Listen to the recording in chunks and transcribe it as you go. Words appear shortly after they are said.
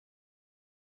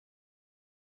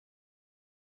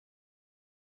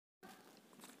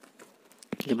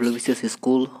WBCS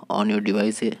school on your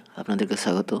ডিভাইসে আপনাদেরকে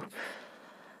স্বাগত।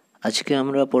 আজকে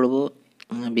আমরা পড়ব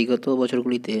বিগত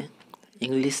বছরগুলিতে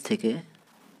ইংলিশ থেকে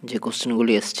যে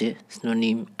কোশ্চেনগুলি এসছে,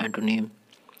 synonym, antonym,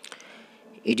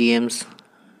 EDMs,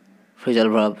 phrasal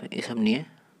verb এসব নিয়ে।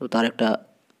 তো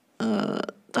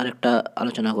তার একটা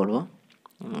আলোচনা করব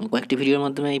কয়েকটি ভিডিওর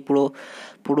মাধ্যমে। এই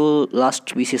পুরো লাস্ট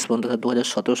বিসিএস পর্যন্ত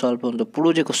 2017 সাল পর্যন্ত পুরো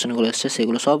যে কোশ্চেনগুলো এসছে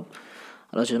সেগুলো সব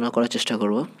আলোচনা করার চেষ্টা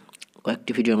করব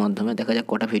কয়েকটি ভিডিওর মাধ্যমে। দেখা যাক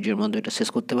কটা ভিডিওর মধ্যে এটা শেষ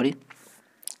করতে পারি।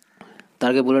 তার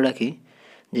আগে বলে রাখি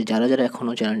যে যারা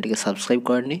এখনও চ্যানেলটিকে সাবস্ক্রাইব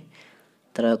করেননি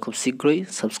তারা খুব শীঘ্রই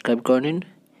সাবস্ক্রাইব করে নিন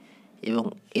এবং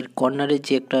এর কর্নারে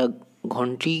যে একটা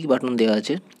ঘন্টি বাটন দেওয়া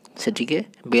আছে, সেটিকে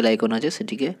বেল আইকন আছে,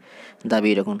 সেটিকে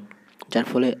দাবিয়ে রাখুন, যার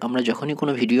ফলে আমরা যখনই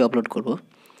কোনো ভিডিও আপলোড করব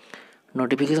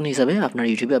নোটিফিকেশন হিসাবে আপনার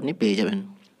ইউটিউবে আপনি পেয়ে যাবেন।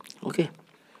 ওকে,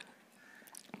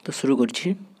 তো শুরু করছি।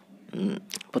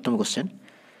 প্রথম question,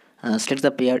 select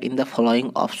the pair in the following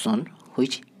option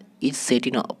which is set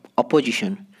in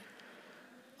opposition।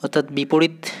 অর্থাৎ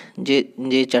বিপরীত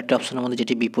যে চারটে অপশনের মধ্যে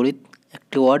যেটি বিপরীত,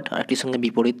 একটি ওয়ার্ড আরেকটির সঙ্গে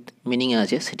বিপরীত মিনিংয়ে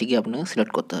আছে, সেটিকে আপনাকে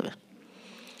সিলেক্ট করতে হবে।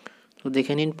 তো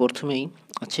দেখে নিন, প্রথমেই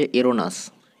আছে এরোনাস।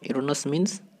 এরোনাস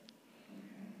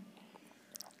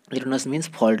মিন্স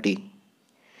ফল্টি।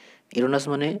 এরোনাস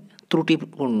মানে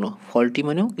ত্রুটিপূর্ণ, ফল্টি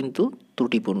মানেও কিন্তু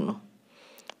ত্রুটিপূর্ণ,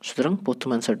 সুতরাং প্রথম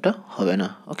অ্যান্সারটা হবে না।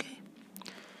 ওকে,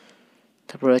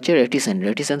 তারপর আছে রেটিসেন্ট।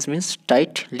 রেটিসেন্স মিন্স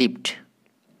টাইট লিপড।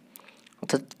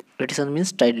 অর্থাৎ রেটিসেন্স মিন্স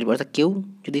টাইট লিপ, অর্থাৎ কেউ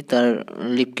যদি তার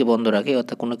লিপকে বন্ধ রাখে,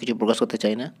 অর্থাৎ কোনো কিছু প্রকাশ করতে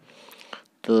চায় না,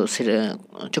 তো সেটা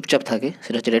চুপচাপ থাকে,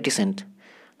 সেটা হচ্ছে রেটিসেন্ট।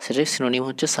 সেটার সিনোনিম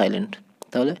হচ্ছে সাইলেন্ট।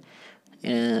 তাহলে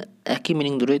একই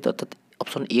মিনিং দুটোই, অর্থাৎ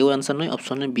অপশন এও অ্যান্সার নয়,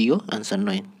 অপশন বিও অ্যান্সার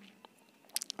নয়।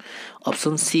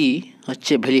 অপশন সি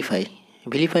হচ্ছে ভেরিফাই।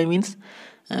 ভেরিফাই মিন্স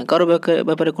কারো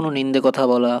ব্যাপারে কোনো নিন্দে কথা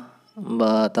বলা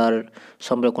বা তার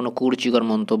সম্পর্কে কোনো কুরুচিকর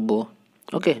মন্তব্য।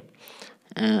 ওকে,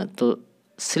 তো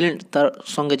তার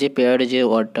সঙ্গে যে পেয়ারে যে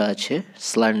ওয়ার্ডটা আছে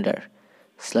স্ল্যান্ডার,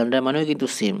 স্ল্যান্ডার মানেও কিন্তু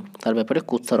সেম, তার ব্যাপারে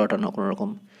কুৎসা রটানো, কোনো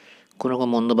রকম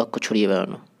মন্দ বাক্য ছড়িয়ে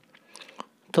বেড়ানো।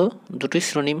 তো দুটোই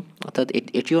সিনোনিম, অর্থাৎ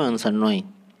এটিও অ্যান্সার নয়।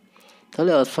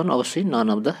 তাহলে অপশন অবশ্যই নান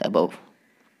অফ দ্য অ্যাবাভ।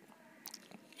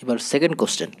 এবার second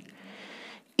question,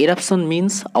 eruption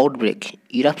means outbreak.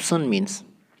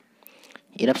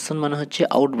 Eruption মানে হচ্ছে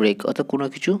আউটব্রেক, অর্থাৎ কোনো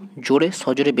কিছু জোরে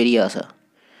সজোরে বেরিয়ে আসা,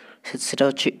 সেটা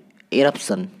হচ্ছে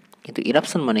ইরাপশন। কিন্তু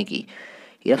ইরাপশন মানে কি?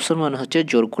 ইরাপশন মানে হচ্ছে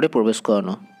জোর করে প্রবেশ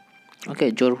করানো। ওকে,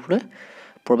 জোর করে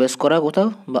প্রবেশ করা কোথাও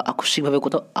বা আকস্মিকভাবে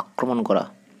কোথাও আক্রমণ করা,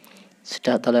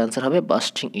 সেটা তাহলে অ্যান্সার হবে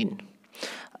বাস্টিং ইন।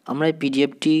 আমরা এই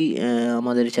পিডিএফটি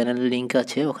আমাদের চ্যানেলের লিঙ্ক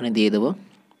আছে, ওখানে দিয়ে দেবো।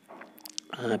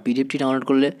 পিডিএফটি ডাউনলোড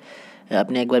করলে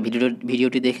আপনি একবার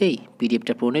ভিডিওটি দেখেই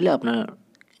পিডিএফটা পড়ে নিলে আপনার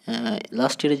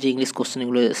লাস্ট ইয়ারে যে ইংলিশ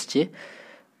কোশ্চেনগুলো এসছে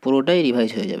পুরোটাই রিভাইজ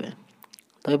হয়ে যাবে।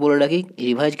 তবে বলে রাখি,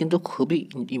 রিভাইজ কিন্তু খুবই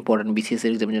ইম্পর্ট্যান্ট বিসিএস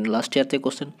এক্সামের জন্য। লাস্ট ইয়ার থেকে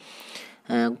কোশ্চেন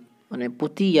মানে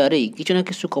প্রতি ইয়ারেই কিছু না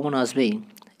কিছু কমন আসবেই,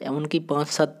 এমনকি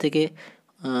 5-7 থেকে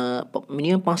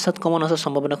মিনিমাম 5-7 কমন আসার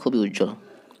সম্ভাবনা খুবই উজ্জ্বল।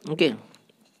 ওকে,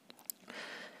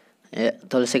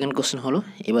 তাহলে সেকেন্ড কোশ্চেন হলো।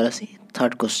 এবার আসি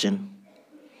third question,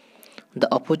 the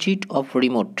opposite of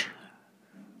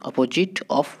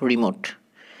remote.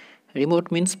 Remote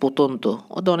means প্রত্যন্ত,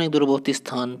 অর্থাৎ অনেক দূরবর্তী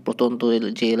স্থান, প্রত্যন্ত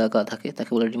যে এলাকা থাকে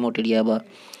তাকে বলে রিমোট এরিয়া বা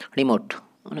রিমোট,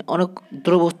 মানে অনেক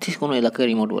দূরবর্তী কোনো এলাকাকে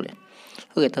রিমোট বলে।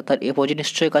 ওকে, তার অপোজিট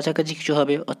নিশ্চয়ই কাছাকাছি কিছু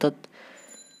হবে, অর্থাৎ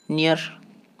নিয়ার।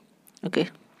 ওকে,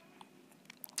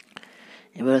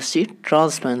 এবার আসছি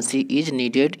transparency is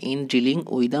needed in dealing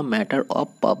with the matter of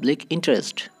public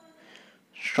interest.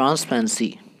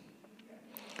 Transparency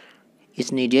is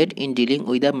needed in dealing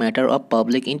with a matter of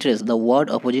public interest. The word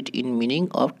opposite in meaning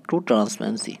of to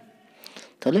transparency.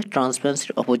 তাহলে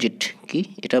ট্রান্সপারেন্সির opposite কি,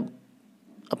 এটা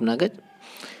আপনাকে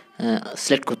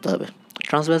select করতে হবে।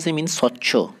 Transparency means স্বচ্ছ।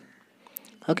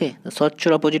 ওকে,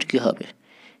 স্বচ্ছর opposite কী হবে?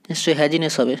 নিশ্চয়ই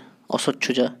হ্যাজিনেস হবে,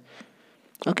 অস্বচ্ছতা।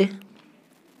 ওকে,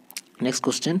 next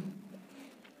question,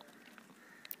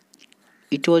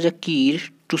 it was a Kiir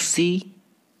two C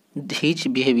his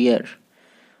behaviour.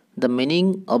 The meaning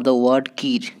of the word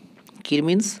kir. Kir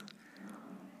means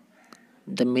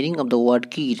the meaning of the word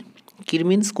kir. Kir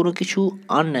means কোনো কিছু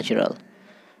আনন্যাচারাল,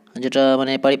 যেটা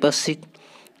মানে পারিপার্শ্বিক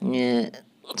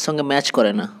সঙ্গে ম্যাচ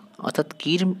করে না, অর্থাৎ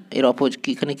কির এর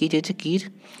এখানে কী চেয়েছে? কির,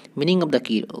 meaning of the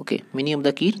Kiir. Okay, meaning of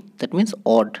the Kiir, that means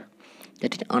odd,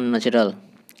 that is unnatural,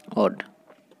 odd.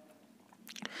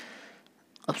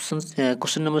 Option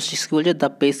question number 6 কি বলছে? The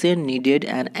patient needed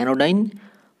an অ্যানোডাইন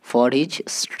for his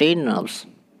strain nerves.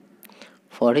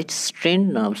 For his strained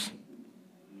nerves.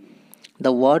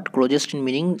 The word closest in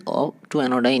meaning to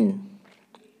anodyne.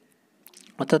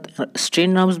 অর্থাৎ strain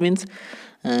nerves means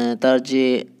তার যে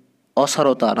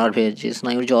অসারতা, নার্ভের যে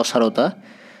স্নায়ুর যে অসারতা,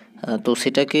 তো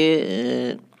সেটাকে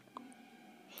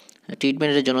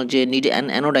ট্রিটমেন্টের জন্য যে নিড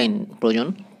অ্যানোডাইন প্রয়োজন,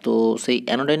 তো সেই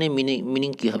অ্যানোডাইনের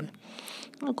মিনিং কী হবে?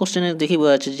 কোশ্চেনে দেখি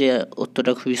বোঝা যাচ্ছে যে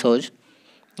উত্তরটা খুবই সহজ।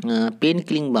 পেন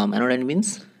কিলিং বাম, অ্যানোডাইন মিন্স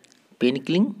পেন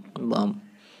কিলিং বাম।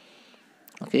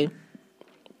 ওকে,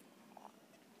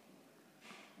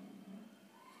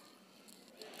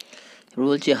 এবার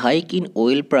বলছে হাইক ইন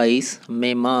ওয়েল প্রাইস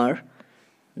মে মার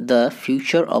the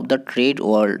future of the trade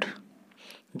world.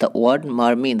 The word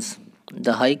মার means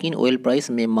the hike in well price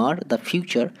মে মার the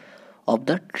future of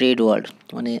the trade world,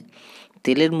 মানে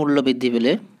তেলের মূল্য বৃদ্ধি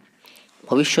পেলে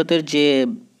ভবিষ্যতের যে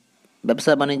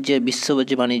ব্যবসা বাণিজ্যের বিশ্ব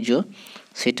যে বাণিজ্য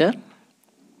সেটা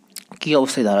কী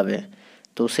অবস্থায় দাঁড়াবে।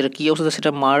 তো সেটা কী অবস্থা,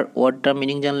 সেটা মার ওয়ার্ডটার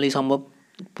মিনিং জানলেই সম্ভব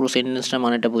পুরো সেন্টেন্সটার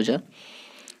মানেটা বোঝা।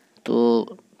 তো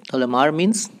তাহলে মার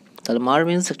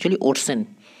মিন্স অ্যাকচুয়ালি ওরসেন।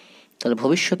 তাহলে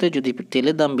ভবিষ্যতে যদি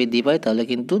তেলের দাম বৃদ্ধি পায় তাহলে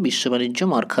কিন্তু বিশ্ব বাণিজ্য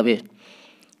মার খাবে,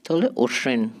 তাহলে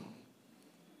ওরসেন।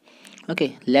 ওকে,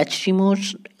 ল্যাচরিমোস,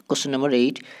 কোশ্চেন নাম্বার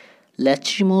 8,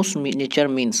 ল্যাচরিমোস নেচার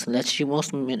মিন্স, ল্যাচরিমোস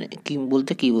কি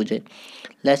বলতে কী বোঝায়?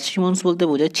 ল্যাচরিমোস বলতে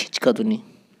বোঝায় ছিচকাতুনি।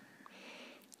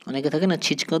 অনেকে থাকে না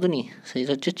ছিচকাতুনি,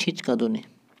 সেটা হচ্ছে ছিচকাতুনি।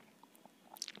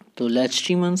 তো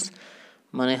ল্যাচরিমোস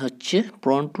মানে হচ্ছে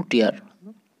প্রন টু টিয়ার,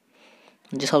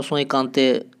 যে সবসময়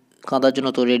কাঁদার জন্য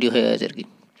তো রেডি হয়ে আছে আর কি,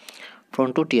 প্রন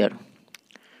টু টিয়ার।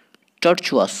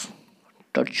 টার্চুয়াস,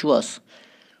 টার্চুয়াস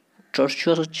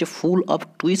টার্চুয়াস হচ্ছে full of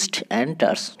twist and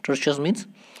টার্স। টার্চুয়াস means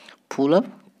full of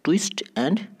twist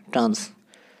and turns,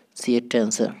 C এর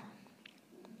answer.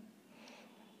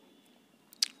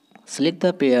 Select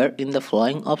the pair in the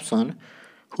following option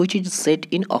which is set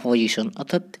in opposition,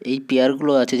 অর্থাৎ এই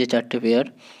পেয়ারগুলো আছে যে চারটে পেয়ার,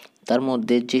 তার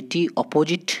মধ্যে যেটি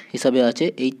অপোজিট হিসাবে আছে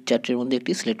এই চারটের মধ্যে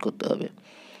একটি সিলেক্ট করতে হবে।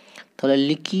 তাহলে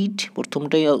লিকুইড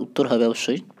প্রথমটাই উত্তর হবে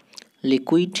অবশ্যই,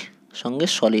 লিকুইড সঙ্গে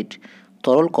সলিড,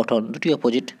 তরল কঠন দুটি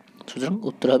অপোজিট, সুতরাং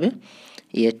উত্তর হবে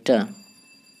এরটা।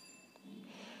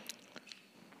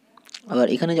 আবার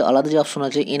এখানে যে আলাদা যে অপশন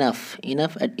আছে ইনাফ,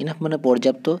 ইনাফ মানে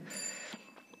পর্যাপ্ত,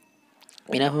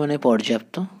 ইনাফ মানে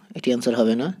পর্যাপ্ত, এটি অ্যান্সার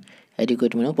হবে না।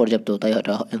 অ্যাডিকুয়েট মানে পর্যাপ্ত, তাই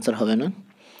এটা অ্যান্সার হবে না।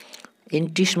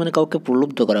 ইন্টিস মানে কাউকে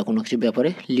প্রলুব্ধ করা কোনো কিছু ব্যাপারে,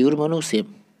 লিউর মানেও সেম,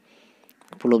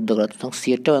 প্রলুব্ধ করা, তখন সি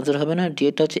এরটাও অ্যান্সার হবে না। ডি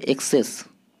এরটা হচ্ছে এক্সেস,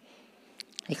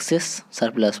 এক্সেস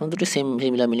সারপ্লাস মানে দুটি সেম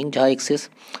সিমিলার মিনিং, যা এক্সেস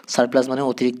সারপ্লাস মানে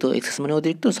অতিরিক্ত, এক্সেস মানে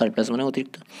অতিরিক্ত, সারপ্লাস মানে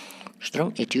অতিরিক্ত, সুতরাং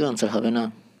এটিও অ্যান্সার হবে না।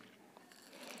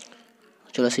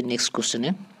 চলে আসি নেক্সট কোশ্চেনে।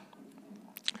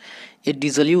 এ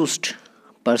ডিসলিউট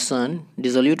person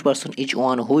is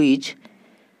one which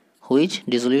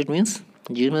ডিসলিউট means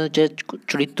যে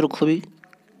চরিত্র খুবই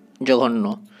জঘন্য,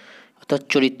 অর্থাৎ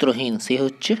চরিত্রহীন, সে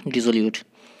হচ্ছে ডিসলিউট।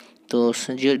 তো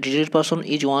যে ডিসলিউট পারসন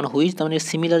ইজ ওয়ান হুইচ, তার মানে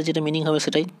সিমিলার যেটা মিনিং হবে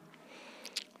সেটাই,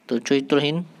 তো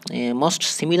চরিত্রহীন। মোস্ট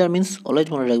সিমিলার মিন্স অলওয়েজ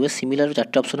মনে রাখবে, সিমিলার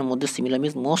চারটে অপশনের মধ্যে সিমিলার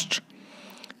মিন্স মোস্ট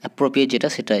অ্যাপ্রোপ্রিয়েট যেটা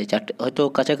সেটাই, চারটে হয়তো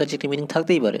কাছাকাছি একটি মিনিং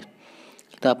থাকতেই পারে,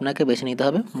 তো আপনাকে বেছে নিতে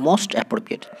হবে most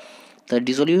appropriate. The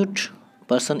ডিসলিউট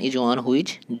person is one which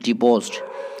ডিবসড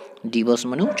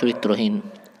মানেও চরিত্রহীন,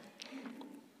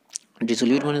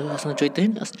 ডিসলিউট মানে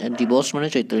চরিত্রহীন, ডিবসড মানে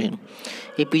চরিত্রহীন।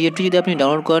 এই পিডিএফটি যদি আপনি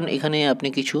ডাউনলোড করেন, এখানে আপনি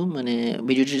কিছু মানে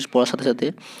ভিডিওটি পড়ার সাথে সাথে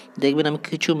দেখবেন আমি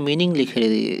কিছু মিনিং লিখে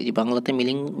দিয়েছি, বাংলাতে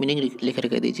মিনিং লিখে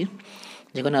রেখে দিয়েছি,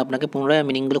 যেখানে আপনাকে পুনরায়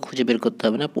মিনিংগুলো খুঁজে বের করতে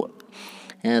হবে না,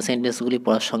 সেন্টেন্সগুলি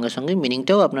পড়ার সঙ্গে সঙ্গে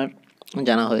মিনিংটাও আপনার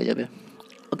জানা হয়ে যাবে।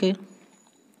 ওকে,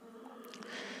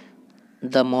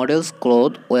 the models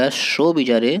cloth war so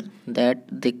বিজারে that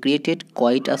they created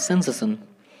quite a sensation.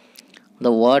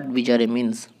 The word বিজারে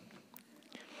means,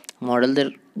 মডেলদের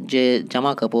যে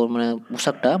জামা কাপড় মানে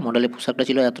মডেলের পোশাকটা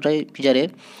ছিল এতটাই বিজারে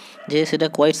যে সেটা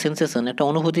কোয়াইট সেন্সেশন, একটা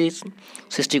অনুভূতি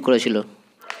সৃষ্টি করেছিল।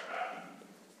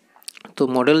 তো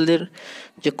মডেলদের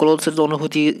যে ক্লোথসের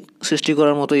অনুভূতি সৃষ্টি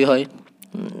করার মতোই হয়।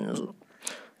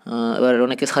 এবার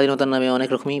অনেকে স্বাধীনতার নামে অনেক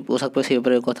রকমই পোশাক পরে, সে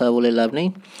ব্যাপারে কথা বলে লাভ নেই।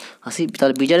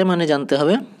 তার বিজারে মানে জানতে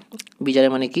হবে, বিজারে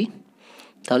মানে কি,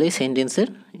 তাহলে এই সেন্টেন্সের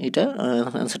এটা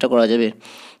অ্যান্সারটা করা যাবে।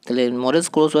 তাহলে models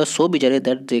clothes war so বিজারে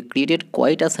that they created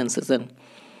quite a sensation,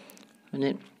 মানে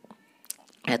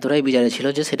এতটাই বিজারে ছিল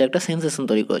যে সেটা একটা সেন্সেশন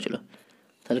তৈরি করেছিল।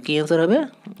 তাহলে কী অ্যান্সার হবে?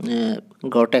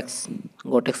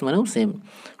 গটেক্স মানেও সেম,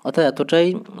 অর্থাৎ এতটাই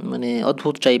মানে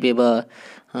অদ্ভুত টাইপের বা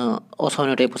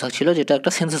অসহনীয় টাইপ পোশাক ছিল যেটা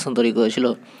একটা সেন্সেশন তৈরি করেছিল,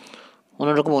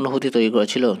 অন্যরকম অনুভূতি তৈরি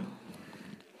করেছিল।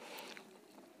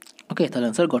 ওকে, তাহলে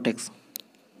অ্যান্সার গটেক্স।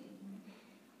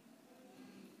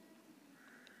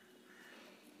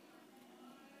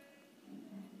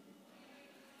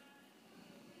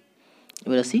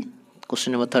 এবার আসি question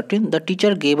number 13। The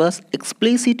teacher gave us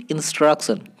explicit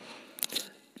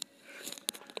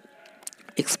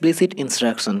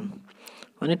instruction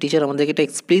মানে টিচার আমাদেরকে একটা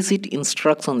এক্সপ্লিসিট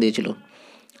ইনস্ট্রাকশন দিয়েছিল।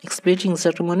 এক্সপ্লিসিট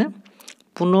ইনস্ট্রাকশন মানে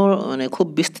পুনঃ মানে খুব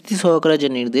বিস্তৃতি সহকারে যে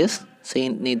নির্দেশ, সেই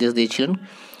নির্দেশ দিয়েছিলেন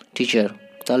টিচার।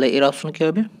 তাহলে এর অপশন কী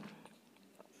হবে?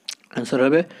 অ্যান্সার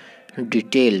হবে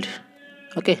detailed.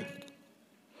 Okay,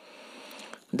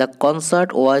 the concert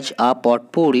was a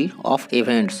পটপৌরি of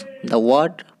events. The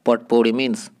word পটপৌরি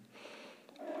means,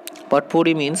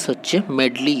 পটপৌরি means হচ্ছে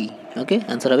মেডলি। ওকে,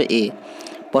 অ্যান্সার হবে এ।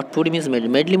 পটপৌরি মিন্স মেডলি।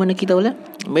 মেডলি মানে কী তাহলে?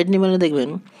 মেডলি মানে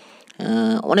দেখবেন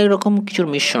অনেক রকম কিছুর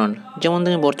মিশ্রণ। যেমন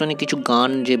দেখবেন বর্তমানে কিছু গান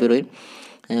যে বেরোয়,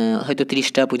 হয়তো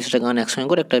 30টা 35টা গান একসঙ্গে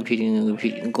করে একটা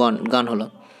গান হলো,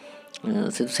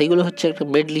 সেইগুলো হচ্ছে একটা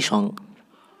মেডলি সং।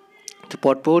 তো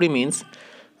পটপৌরি means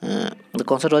the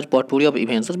concert was পটপৌরি of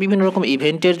events, বিভিন্ন রকম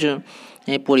ইভেন্টের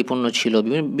পরিপূর্ণ ছিল,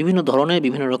 বিভিন্ন ধরনের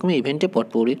বিভিন্ন রকমের ইভেন্টে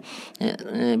পটপৌরি,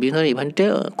 বিভিন্ন ইভেন্টে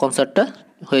কনসার্টটা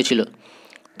হয়েছিল।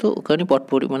 তো ওখানে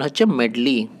পটপৌরি মানে হচ্ছে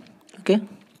madly. Okay,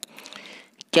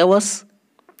 chaos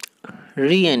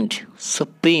reigned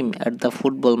supreme at the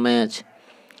football match.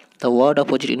 The word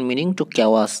opposite in meaning to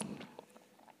chaos.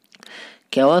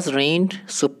 chaos reigned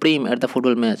supreme at the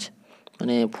football match,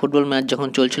 মানে ফুটবল ম্যাচ যখন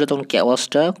চলছিল তখন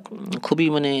ক্যাওয়াসটা খুবই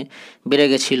মানে বেড়ে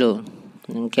গেছিলো।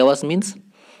 ক্যাওয়াস মিন্স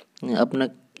আপনার,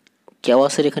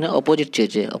 ক্যাওয়াসের এখানে অপোজিট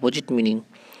চেয়েছে, অপোজিট মিনিং।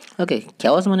 ওকে,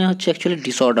 ক্যাওয়াস মানে হচ্ছে অ্যাকচুয়ালি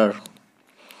ডিসঅর্ডার,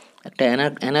 একটা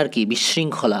অ্যানার্কি,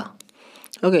 বিশৃঙ্খলা।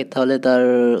 ওকে, তাহলে তার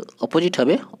অপোজিট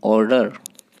হবে order.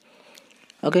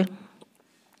 Okay,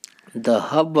 the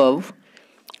hubbub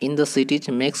in the cities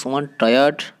makes one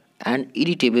tired and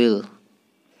irritable.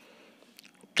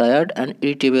 Tired and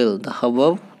irritable. The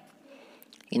hubbub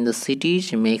in the cities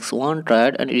makes one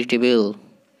tired and irritable.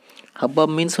 Hubbub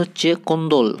means হচ্ছে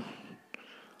কোন্দল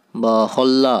বা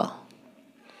হল্লা।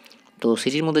 তো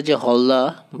সিটির মধ্যে যে হল্লা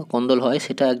বা কোন্দল হয়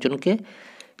সেটা একজনকে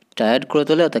টায়ার্ড করে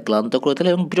তোলে, অর্থাৎ ক্লান্ত করে তোলে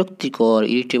এবং বিরক্তিকর,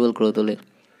 ইরিটেবল করে তোলে।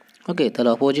 ওকে, তাহলে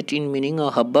অপোজিট ইন মিনিং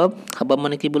হাব্বাব। হাব্বাব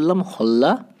মানে কি বললাম?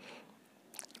 হল্লা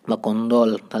বা কোন্দল।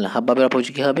 তাহলে হাব্বাবের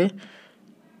অপোজিট কী হবে?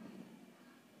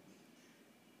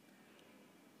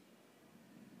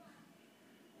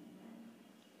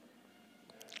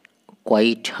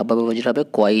 কোয়াইট। হাব্বাবের অপোজিট হবে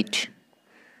কোয়াইট।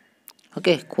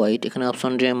 ওকে, কোয়াইট। এখানে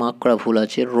অপশন যে মার্ক করা ভুল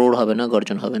আছে, রোড হবে না,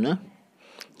 গর্জন হবে না,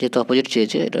 যেহেতু অপোজিট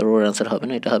চেয়েছে, এটা রোড অ্যান্সার হবে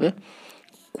না, এটা হবে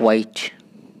quite,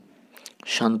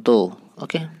 Shanto.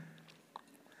 Okay,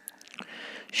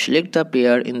 select the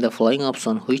pair in the following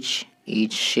option which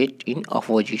is set in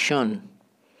opposition.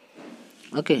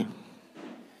 ওকে,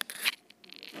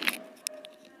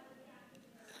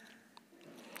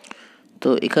 তো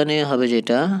এখানে হবে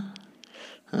যেটা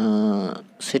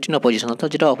সেট ইন অপোজিশন, অর্থাৎ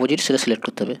যেটা অপোজিট সেটা সিলেক্ট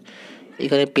করতে হবে।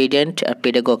 এখানে পেডেন্ট আর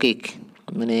পেডাগগিক,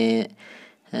 মানে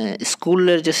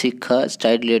স্কুলের যে শিক্ষা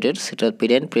চাইল্ড রিলেটেড, সেটা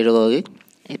পেডেন্ট পেডাগগিক,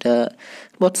 এটা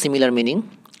বহুত সিমিলার মিনিং।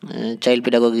 চাইল্ড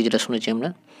পেডাগগিক যেটা শুনেছি আমরা,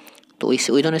 তো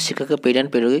ওই ধরনের শিক্ষাকে পেডেন্ট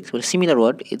পেডাগগিক, মানে সিমিলার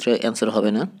ওয়ার্ড, এটা অ্যান্সার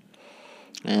হবে না।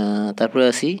 তারপরে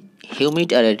আসি হিউমিড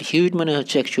আর অ্যারিড। হিউমিড মানে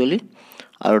হচ্ছে অ্যাকচুয়ালি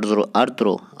আর্দ্র,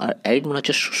 আর অ্যারিড মানে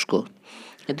হচ্ছে শুষ্ক।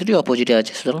 এই দুটি অপোজিটে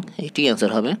আছে, সুতরাং এটি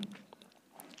অ্যান্সার হবে।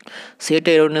 সেট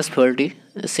এরোনেস ফলটি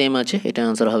সেম আছে, এটা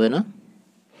অ্যান্সার হবে না।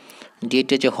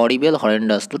 ডিএটি হচ্ছে হরিবেল,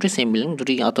 হরেন্ডাস, দুটি সেম মিনিং,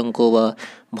 দুটি আতঙ্ক বা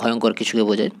ভয়ঙ্কর কিছুকে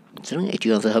বোঝায়, সুতরাং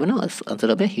এটিও অ্যান্সার হবে না। অ্যান্সার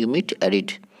হবে হিউমিড অ্যারিড।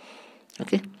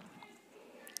 ওকে,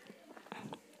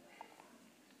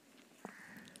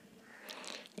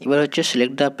 এবার হচ্ছে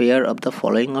select the pair of the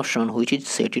following option which is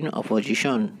set in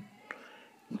opposition.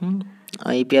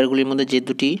 এই পেয়ারগুলির মধ্যে যে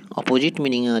দুটি অপোজিট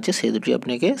মিনিংয়ে আছে সেই দুটি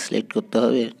আপনাকে সিলেক্ট করতে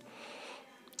হবে।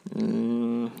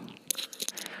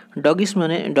 ডগিস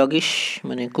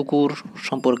মানে কুকুর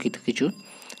সম্পর্কিত কিছু,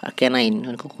 আর ক্যানাইন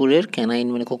মানে কুকুরের, ক্যানাইন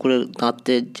মানে কুকুরের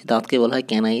দাঁতকে বলা হয়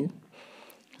ক্যানাইন।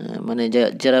 মানে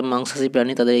যারা মাংসাশী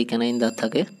প্রাণী তাদের এই ক্যানাইন দাঁত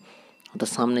থাকে, অর্থাৎ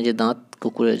সামনে যে দাঁত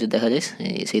কুকুরের যে দেখা যায়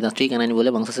সেই দাঁতটি ক্যানাইন বলে।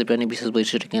 মাংসাশী প্রাণী বিশেষ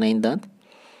বৈশিষ্ট্য ক্যানাইন দাঁত।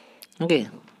 ওকে,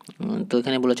 তো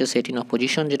এখানে বলেছে সেট ইন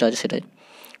অপোজিশন যেটা আছে সেটাই,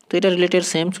 তো এটা রিলেটেড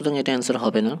সেম, সুতরাং এটা অ্যান্সার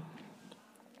হবে না।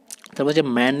 তারপর হচ্ছে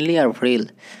ম্যানলি আর ভ্রেল।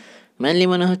 ম্যানলি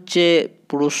মানে হচ্ছে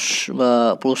পুরুষ বা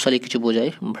পুরুষশালী কিছু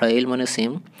বোঝায়, ভ্রাইল মানে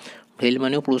সেম, ভ্রেল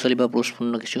মানেও পুরুষশালী বা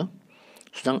পুরুষপূর্ণ কিছু,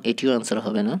 সুতরাং এটিও অ্যান্সার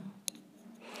হবে না।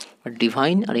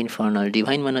 ডিভাইন আর ইনফার্নাল।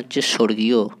 ডিভাইন মানে হচ্ছে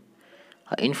স্বর্গীয়,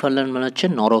 আর ইনফার্নাল মানে হচ্ছে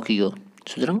নরকীয়,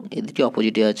 সুতরাং এই দুটি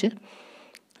অপোজিটে আছে,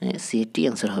 সেটি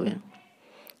অ্যান্সার হবে।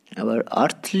 আবার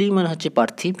আর্থলি মানে হচ্ছে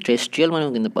পার্থিব, টেরেস্ট্রিয়াল মানেও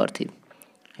কিন্তু পার্থিব,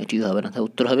 এটিও হবে না। তাহলে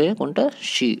উত্তর হবে কোনটা?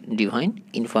 C, divine.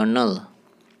 ইনফার্নাল,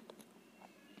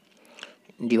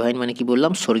 ডিভাইন মানে কি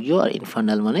বললাম? স্বর্গীয়, আর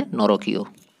ইনফার্নাল মানে নরকীয়।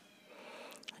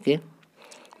 ওকে,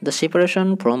 the separation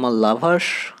from a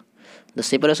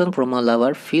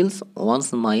lover feels once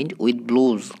mind with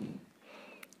blues.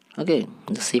 Okay,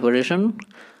 the separation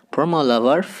from a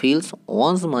lover feels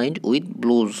once mind with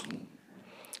blues,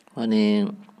 মানে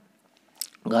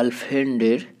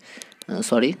গার্লফ্রেন্ডের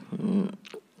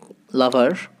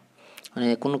লাভার, মানে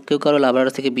কোনো কেউ কারো লাভার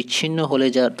থেকে বিচ্ছিন্ন হলে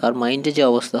যা তার মাইন্ডে যে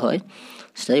অবস্থা হয়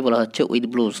সেটাই বলা হচ্ছে with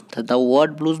blues. The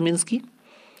word blues means কি,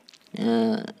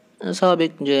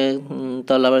 স্বাভাবিক যে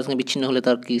তার লাভারের সঙ্গে বিচ্ছিন্ন হলে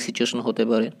তার কী সিচুয়েশন হতে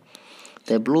পারে।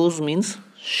 তাই ব্লুজ মিন্স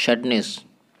স্যাডনেস,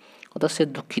 অর্থাৎ সে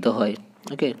দুঃখিত হয়।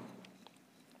 ওকে,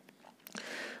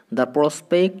 the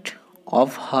prospect of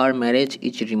her marriage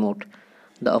is remote.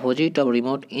 The opposite of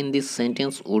remote in this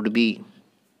sentence would be.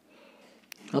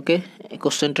 ওকে, এই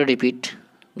কোশ্চেনটা রিপিট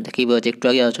দেখি বা একটু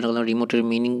আগে আলোচনা করলাম, রিমোটের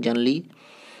মিনিং জানলেই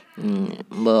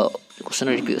বা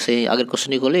কোশ্চেনের রিপিট সেই আগের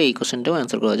কোশ্চেনটি করলে এই কোশ্চেনটাও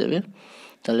অ্যান্সার করা যাবে।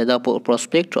 তাহলে the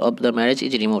prospect of the marriage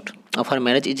is remote, of her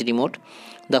marriage is remote.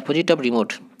 The opposite of remote,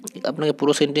 আপনাকে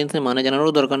পুরো সেন্টেন্সের মানে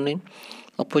জানারও দরকার নেই,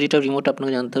 অপোজিট অফ রিমোট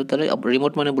আপনাকে জানতে হবে। তাহলে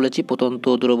রিমোট মানে বলেছি প্রত্যন্ত,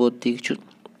 দূরবর্তী কিছু,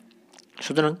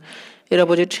 সুতরাং এর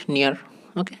opposite near.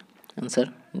 Okay, answer,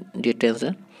 direct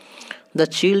answer. The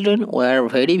children were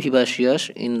very ভিভাসিয়াস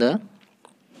in the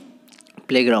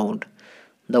playground.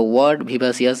 The word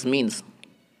ভিভাসিয়াস means,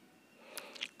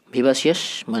 ভিভাসিয়াস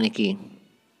মানে কি,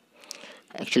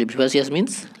 অ্যাকচুয়ালি ভিভাসিয়াস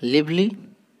মিন্স লিভলি,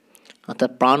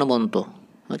 অর্থাৎ প্রাণবন্ত।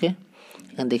 ওকে,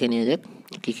 এখানে দেখে নিয়ে যাক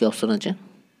কী কী অপশন আছে।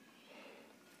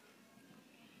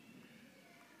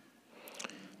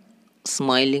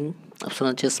 স্মাইলিং অপশন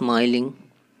আছে, স্মাইলিং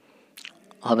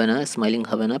হবে না, স্মাইলিং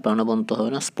হবে না, প্রাণবন্ত হবে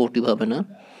না, স্পোর্টিভ হবে না,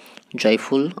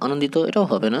 জয়ফুল আনন্দিত এটাও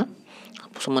হবে না,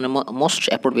 মানে মোস্ট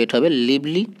অ্যাপ্রোপ্রিয়েট হবে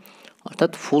লিভলি,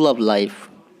 অর্থাৎ ফুল অফ লাইফ,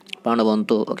 প্রাণবন্ত।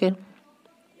 ওকে,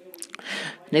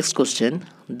 next question,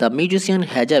 the musician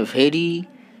has a very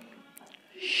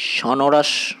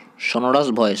sonorous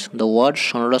voice. The word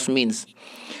sonorous means,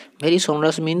 very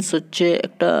sonorous means হচ্ছে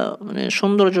একটা মানে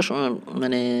সৌন্দর্য,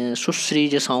 মানে সুশ্রী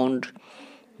যে সাউন্ড,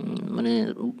 মানে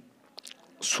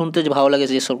শুনতে যে ভালো লাগে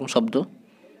যে সব শব্দ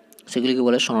সেগুলিকে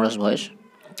বলে sonorous ভয়েস।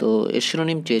 তো এর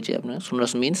সিনোনিম চেয়েছে আপনার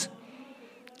sonorous মিন্স,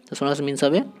 তো sonorous মিন্স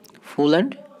হবে ফুল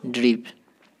অ্যান্ড ডিপ।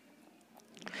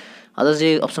 আদার্স যে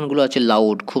অপশানগুলো আছে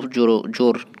লাউড, খুব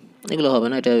জোর, এগুলো হবে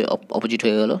না, এটা অপোজিট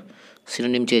হয়ে গেল।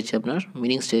 সিনোনিম চেয়েছে আপনার,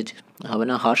 মিনিংস চেয়েছে, হবে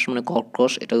না। হার্শ মানে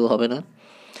কর্কশ, এটাও হবে না।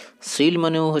 শ্রিল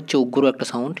মানেও হচ্ছে উগ্র একটা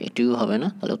সাউন্ড, এটিও হবে না।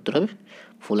 তাহলে উত্তর হবে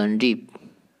full and deep.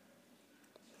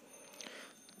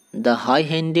 The high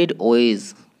handed wedge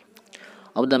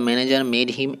of the manager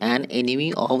made him an enemy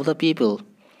of the people.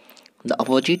 The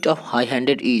opposite of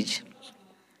high-handed is,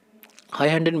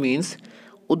 high-handed means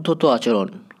উদ্ধত আচরণ,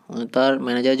 তার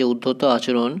ম্যানেজার যে উদ্ধত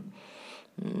আচরণ,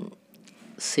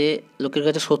 সে লোকের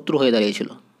কাছে শত্রু হয়ে দাঁড়িয়েছিল,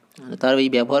 তার এই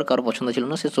ব্যবহার কারো পছন্দ ছিল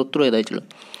না, সে শত্রু হয়ে দাঁড়িয়েছিল।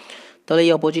 তাহলে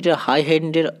এই অপোজিটের হাই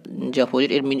হ্যান্ডের যে অপোজিট,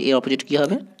 এর অপোজিট কী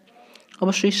হবে,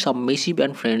 অবশ্যই সাবমিসিভ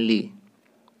অ্যান্ড ফ্রেন্ডলি,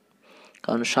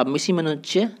 কারণ সাবমিসিভ মানে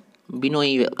হচ্ছে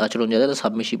বিনয়ী আচরণ, যাদের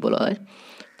সাবমিসিভ বলা হয়।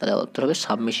 তাহলে উত্তর হবে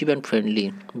সাবমিসিভ অ্যান্ড ফ্রেন্ডলি,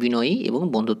 বিনয়ী এবং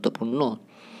বন্ধুত্বপূর্ণ।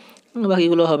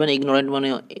 বাকিগুলো হবে না। ইগনোরেন্ট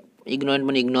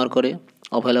মানে ইগনোর করে,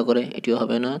 অবহেলা করে, এটিও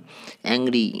হবে না।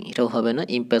 অ্যাংরি এটাও হবে না।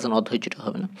 ইম্প্যাশন অধৈর্য এটাও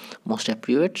হবে না। Most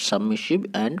অ্যাপ্রিয়েট, submissive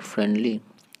and friendly.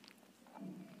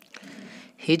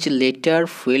 His letter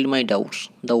fuelled my doubts.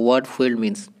 The word fuelled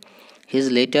means, his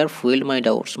letter fuelled my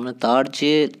doubts মানে তার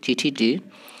যে চিঠিটি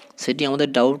সেটি আমাদের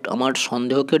ডাউট, আমার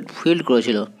সন্দেহকে ফুয়েলড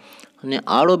করেছিল, মানে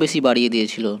আরও বেশি বাড়িয়ে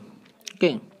দিয়েছিল।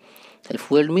 ওকে, তাহলে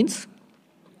fuelled means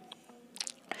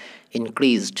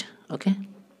increased. Okay,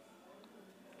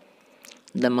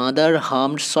 the mother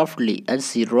hummed softly as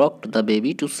she rocked the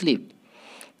baby to sleep.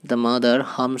 The mother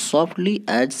hummed softly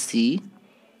as she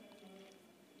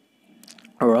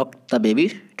rocked the baby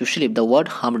to sleep. The word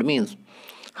hummed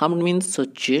means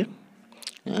হচ্ছে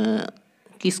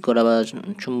kiss করা বা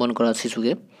চুম্বন করা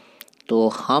শিশুকে। তো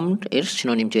হামড এর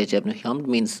synonym চেয়েছে আপনি। হামড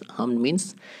মিন্স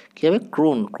কী হবে,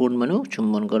 ক্রুন মানেও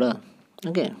চুম্বন করা।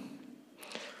 ওকে,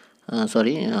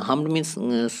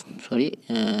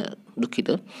 দুঃখিত,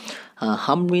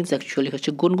 হামড মিন্স অ্যাকচুয়ালি হচ্ছে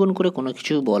গুনগুন করে কোনো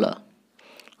কিছু বলা,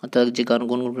 অর্থাৎ যে গান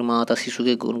গুনগুন করে মা তার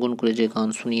শিশুকে গুনগুন করে যে গান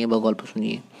শুনিয়ে বা গল্প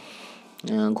শুনিয়ে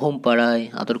ঘুম পাড়ায়,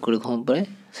 আদর করে ঘুম পাড়ায়,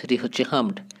 সেটি হচ্ছে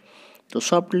হামড। তো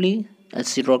softly as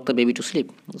she rock the baby to sleep,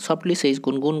 softly সেই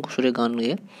গুনগুন সুরে গান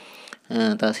গেয়ে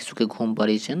তার শিশুকে ঘুম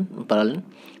পাড়ালেন।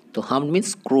 তো হামড means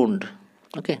ক্রোন্ড।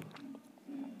 Okay,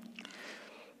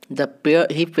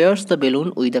 he pairs the balloon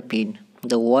with a pin.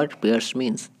 The word pairs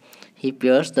means, he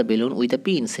pairs the balloon with a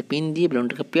pin. Say pin দিয়ে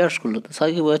বেলুনটাকে পেয়ার্স করলো। তো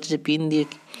স্বাভাবিক বোঝা যাচ্ছে যে পিন দিয়ে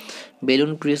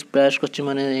বেলুন পেয়ার্স করছে,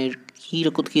 মানে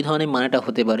কী ধরনের মানেটা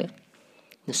হতে পারে।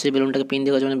 নিশ্চয়ই বেলুনটাকে পিন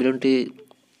দিয়ে করছে মানে বেলুনটি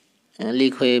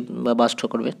লিক হয়ে বা বাস্ট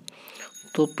করবে।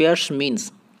 তো পেয়ার্স মিন্স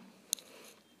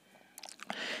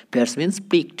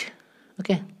পিকড।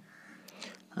 ওকে,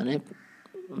 মানে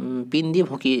পিন দিয়ে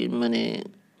মানে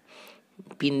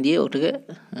পিন দিয়ে ওটাকে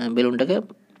বেলুনটাকে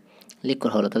লিক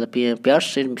করা হলো। তাহলে পেয়ার্স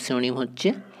এর সিনোনিম হচ্ছে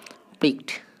পিকড।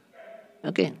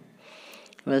 ওকে,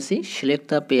 এবার আসি, select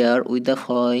the pair with the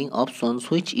following options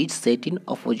which is set in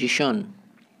opposition.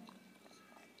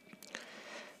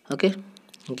 ওকে,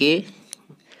 গে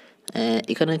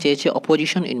এখানে চেয়েছে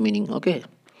অপোজিশন ইন মিনিং। ওকে,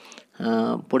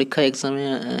 পরীক্ষায়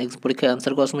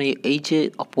অ্যান্সার করার সময় এই যে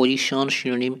অপোজিশন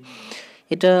সিনোনিম,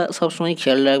 এটা সবসময়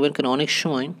খেয়াল রাখবেন, কারণ অনেক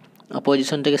সময়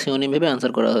অপোজিশনটাকে সিনোনিম ভেবে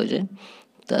অ্যান্সার করা হয়ে যায়।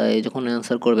 তাই যখন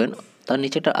অ্যান্সার করবেন তার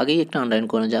নিচেটা আগেই একটা আন্ডারলাইন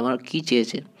করেন যে আমার কী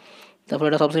চেয়েছে, তারপর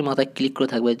এটা সবসময় মাথায় ক্লিক করে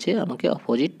থাকবে যে আমাকে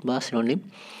অপোজিট বা সিনোনিম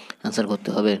অ্যান্সার করতে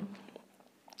হবে।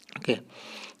 ওকে,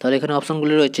 তাহলে এখানে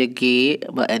অপশনগুলি রয়েছে গে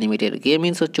বা অ্যানিমেটেড। গে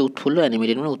মিনস হচ্ছে উৎফুল্ল,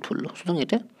 অ্যানিমেটেড মানে উৎফুল্ল, সুতরাং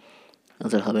এটা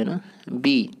অ্যান্সার হবে না।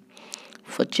 বি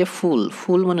হচ্ছে ফুল,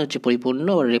 ফুল মানে হচ্ছে পরিপূর্ণ,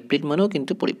 আর রেপ্লিট মানেও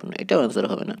কিন্তু পরিপূর্ণ, এটাও অ্যান্সার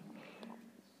হবে না।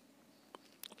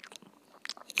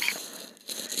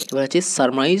 এবার আছে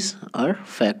সারমাইজ আর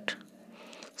ফ্যাক্ট।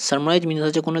 সারমাইজ মিনস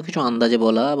হচ্ছে কোনো কিছু আন্দাজে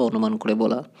বলা বা অনুমান করে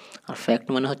বলা, আর ফ্যাক্ট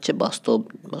মানে হচ্ছে বাস্তব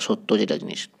বা সত্য যেটা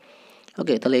জিনিস।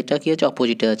 ওকে, তাহলে এটা কি আছে,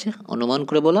 অপোজিটে আছে, অনুমান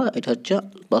করে বলা, এটা হচ্ছে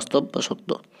বাস্তব বা সত্য,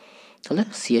 তাহলে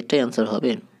সি এরটাই অ্যান্সার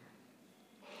হবে।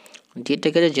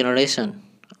 যেটাকে আছে জেনারেশন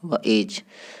বা এজ।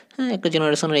 হ্যাঁ, একটা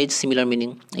জেনারেশন আর এজ সিমিলার মিনিং,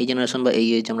 এই জেনারেশন বা এই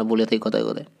এজ আমরা বলে থাকি কথায়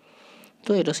কথায়, তো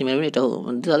এটা সিমিলার মিনিং, এটা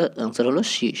তাহলে অ্যান্সার হলো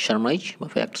সি, সারমাইজ বা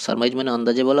ফ্যাক্ট। সারমাইজ মানে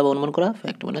আন্দাজে বলা বা অনুমান করা,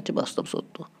 ফ্যাক্ট মানে হচ্ছে বাস্তব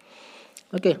সত্য।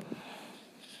 ওকে,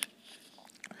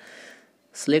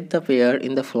 select the pair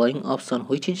in the following option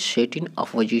which is set in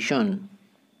opposition.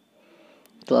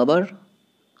 তো আবার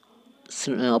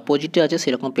অপোজিটে আছে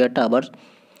সেরকম পেয়ারটা আবার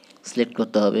সিলেক্ট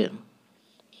করতে হবে।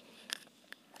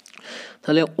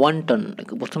 তাহলে ওয়ান্টন,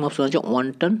 প্রথম অপশন আছে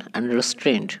ওয়ান্টন অ্যান্ড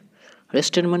রেস্ট্রেন্ট।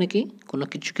 রেস্ট্রেন্ট মানে কি, কোনো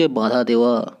কিছুকে বাধা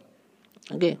দেওয়া।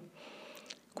 ওকে,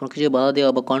 কোনো কিছুকে বাধা দেওয়া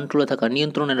বা কন্ট্রোলে থাকা,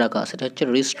 নিয়ন্ত্রণে রাখা, সেটা হচ্ছে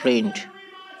রিস্ট্রেন্ট।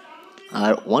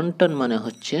 আর ওয়ান্টন মানে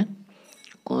হচ্ছে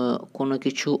কোনো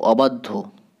কিছু অবাধ্য,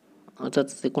 অর্থাৎ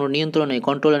কোনো নিয়ন্ত্রণ নেই,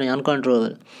 কন্ট্রোলে নেই,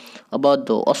 আনকন্ট্রোলেবল, অবাধ্য,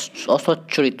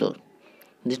 অসচ্ছরিত,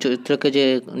 যে চরিত্রকে যে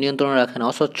নিয়ন্ত্রণে রাখে না,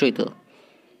 অসচ্ছরিত।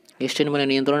 রেস্ট্রেন্ট মানে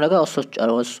নিয়ন্ত্রণে রাখা, আর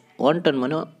ওয়ান্টন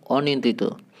মানে অনিয়ন্ত্রিত,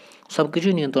 সব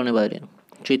কিছুই নিয়ন্ত্রণের বাইরে,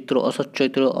 চরিত্র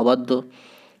অসচ্ছরিত্র, অবাধ্য।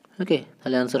 ওকে,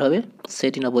 তাহলে অ্যান্সার হবে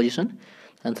সেট ইন অপোজিশন,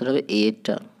 অ্যান্সার হবে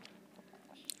এটা।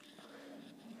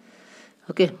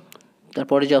 ওকে,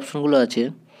 তারপরে যে অপশনগুলো আছে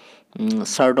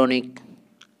সার্ডনিক,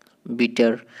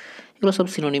 বিটার, এগুলো সব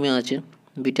সিনোনিমে আছে।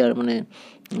 বিটার মানে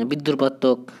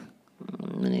বিদ্যুৎপাতক,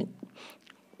 মানে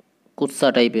কুৎসা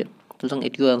টাইপের, সুতরাং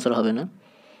এটিও অ্যান্সার হবে না।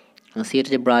 সি এর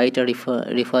যে ব্রাইট আর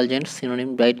রিফালজেন্ট, সিনোনিম,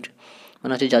 ব্রাইট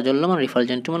মানে হচ্ছে জাজল্যম, আর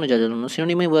রিফালজেন্ট মানে জাজল্যম,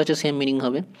 সিনোনিমে বোঝাচ্ছে সেম মিনিং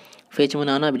হবে। ফেচ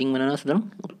মানে আনা, ব্রিং মানে আনা, সুতরাং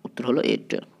উত্তর হলো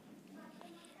এটা।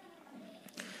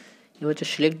 এবার হচ্ছে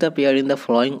select the pair in the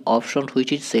following option which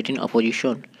is set in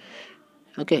opposition.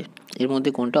 ওকে, এর মধ্যে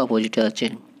কোনটা অপোজিটে আছে।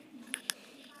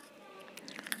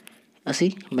 আসি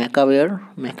ম্যাকাবেয়ার।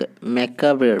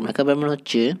 ম্যাকাবেয়ার মানে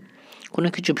হচ্ছে কোনো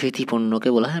কিছু ভীতিপূর্ণকে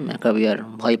বলা হয় ম্যাকাবেয়ার,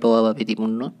 ভয় পাওয়া বা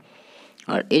ভীতিপূর্ণ।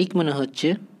 আর এরিক মানে হচ্ছে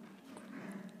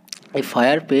এ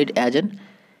fire paid as an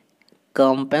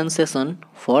compensation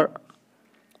for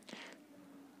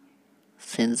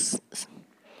sense.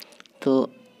 তো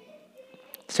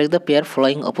select the pair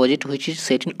following opposite which is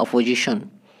set in opposition.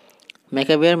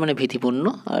 ম্যাকাবেয়ার মানে ভীতিপূর্ণ,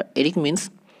 আর এরিক মিন্স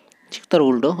ঠিক তার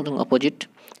উল্টো, এবং অপোজিট।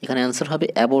 এখানে অ্যান্সার হবে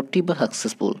অ্যাবর্টিভ বা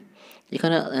সাকসেসফুল।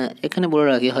 এখানে বলে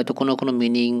রাখি, হয়তো কোনো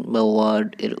মিনিং বা ওয়ার্ড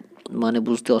এর মানে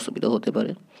বুঝতে অসুবিধা হতে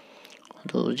পারে,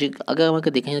 তো যে আগে আমাকে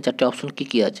দেখে নিন চারটে অপশন কী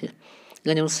কী আছে।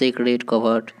 এখানে যেমন সেক্রেট,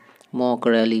 কভার্ট, মক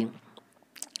র্যালি,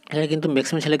 এখানে কিন্তু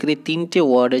ম্যাক্সিমাম ছেলেকে তিনটে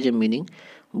ওয়ার্ডের যে মিনিং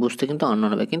বুঝতে কিন্তু আননোন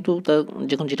হবে, কিন্তু তার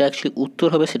যখন যেটা অ্যাকচুয়ালি উত্তর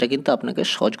হবে সেটা কিন্তু আপনাকে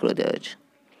সহজ করে দেওয়া হয়েছে।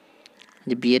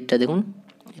 যে বিয়েরটা দেখুন,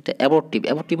 এটা অ্যাবর্টিভ,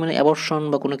 অ্যাবর্টিভ মানে অ্যাবর্শন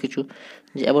বা কোনো কিছু,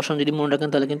 যে অ্যাবর্শন যদি মনে রাখেন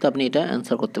তাহলে কিন্তু আপনি এটা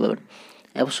অ্যান্সার করতে পারবেন।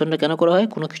 অ্যাবর্শনটা কেন করা হয়,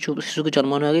 কোনো কিছু শিশুকে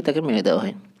জন্মানোর আগেই তাকে মেরে দেওয়া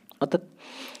হয়, অর্থাৎ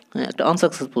একটা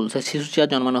আনসাকসেসফুল, সে শিশু আর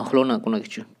জন্মানো হলো না, কোনো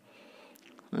কিছু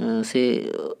সে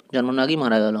জন্মানোর আগেই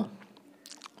মারা গেল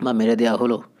বা মেরে দেওয়া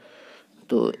হলো,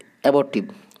 তো অ্যাবর্টিভ,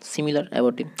 সিমিলার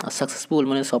অ্যাবর্টিভ। আর সাকসেসফুল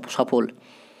মানে সফল,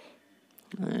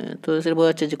 তো সেটা বোঝা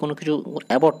যাচ্ছে যে কোনো কিছু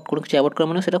অ্যাবর্ট করা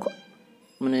মানে সেটা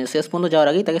মানে শেষ পর্যন্ত যাওয়ার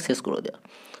আগেই তাকে শেষ করে দেওয়া।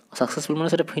 সাকসেসফুল মানে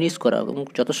সেটা ফিনিশ করা এবং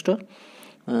যথেষ্ট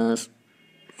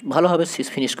ভালোভাবে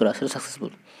ফিনিশ করা, সেটা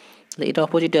সাকসেসফুল। তাহলে এটা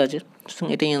অপোজিটে আছে,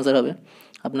 এটাই অ্যান্সার হবে।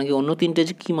 আপনাকে অন্য তিনটে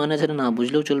যে কী মানে সেটা না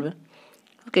বুঝলেও চলবে।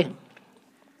 ওকে,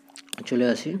 চলে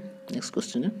আসি নেক্সট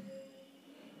কোশ্চেনে।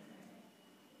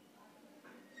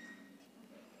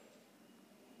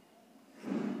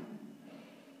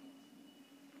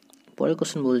 পরের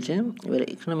কোশ্চেন বলছে, এবার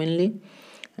এখানে mainly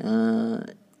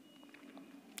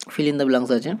fill in the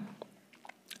blanks আছে।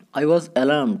 আই ওয়াজ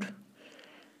অ্যালার্মড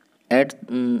অ্যাট,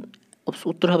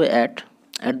 উত্তর হবে at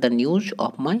the news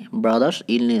of my brothers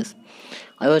illness.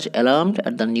 I was alarmed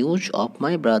at the news of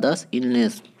my brothers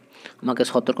illness. আমাকে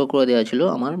সতর্ক করে দেওয়া ছিল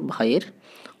আমার ভাইয়ের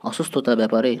অসুস্থতার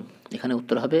ব্যাপারে। এখানে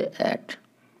উত্তর হবে at.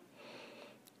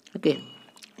 Okay,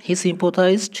 he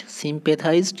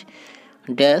sympathized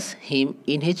dash him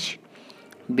in his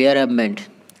বেয়ারমেন্ট।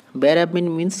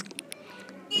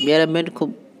 বেয়ারমেন্ট খুব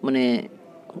মানে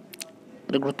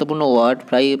একটা গুরুত্বপূর্ণ ওয়ার্ড,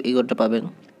 প্রায় এই ওয়ার্ডটা পাবেন।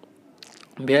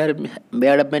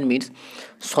 বেয়ারমেন্ট মিনস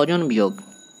স্বজন বিয়োগ,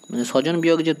 মানে স্বজন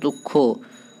বিয়োগ, যে দুঃখ,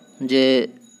 যে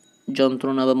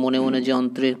যন্ত্রণা বা মনে মনে যে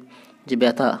অন্তরে যে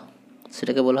ব্যথা,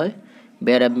 সেটাকে বলা হয়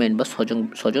বেয়ারমেন্ট বা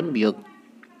স্বজন বিয়োগ।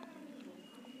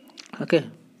 ওকে,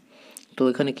 তো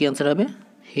এখানে কি আনসার হবে?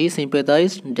 হি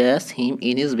sympathized dash him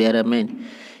in his বেয়ারমেন্ট।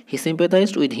 He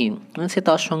sympathized with him, মানে সে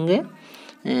তার সঙ্গে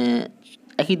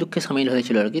একই দুঃখে সামিল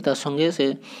হয়েছিল আর কি, তার সঙ্গে সে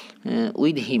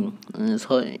উইথ হিম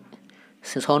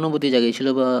সে সহানুভূতি জাগিয়েছিল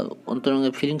বা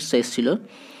অন্তরঙ্গের ফিলিংসটা এসেছিল।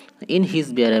 ইন হিজ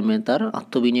বেয়ারমেন্ট, তার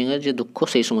আত্মবিনিয়োগের যে দুঃখ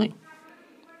সেই সময়।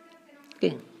 ওকে,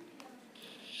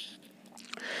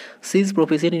 C is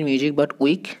profession in music but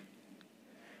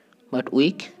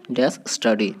week dash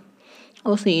study.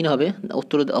 অবশ্যই ইন হবে,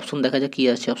 উত্তর অপশন দেখা যায় কী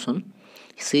আছে। Option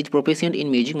C is profession in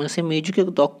music, মানে সে মিউজিকে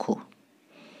দক্ষ,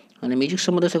 মানে মিউজিক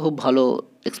সম্বন্ধে সে খুব ভালো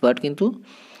এক্সপার্ট, কিন্তু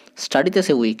স্টাডিতে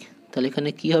সে উইক। তাহলে এখানে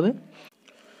কী হবে?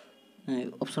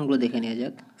 অপশানগুলো দেখে নেওয়া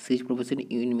যাক। C is profession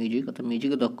in music, অর্থাৎ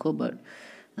মিউজিকে দক্ষ, বাট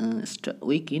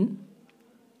উইক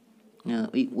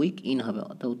ইন হবে,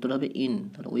 অর্থাৎ উত্তর হবে ইন।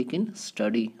 তাহলে উইক ইন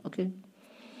স্টাডি। ওকে,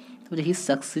 তারপরে হি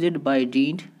succeeded by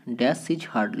dint dash his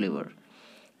hard labour.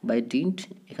 By dint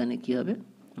এখানে কী হবে?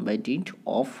 By dint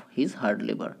of his hard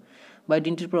labour. By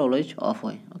ডিন্টের পর অলওয়েজ অফ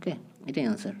হয়। ওকে, এটাই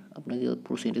অ্যান্সার, আপনাকে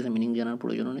পুরো সেন্টেন্সের মিনিং জানার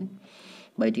প্রয়োজনও নেই।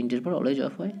 বাই ডিন্টের পর অলওয়েজ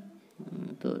অফ হয়,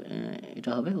 তো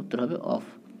এটা হবে, উত্তর হবে অফ।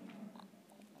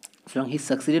 সুতরাং হি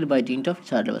succeeded by dint of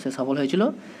hard labour, সে সফল হয়েছিল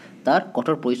তার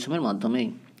কঠোর পরিশ্রমের মাধ্যমেই।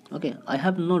 ওকে, I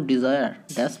have no desire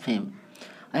dash fame.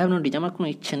 I have no desire, আমার কোনো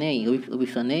ইচ্ছে নেই,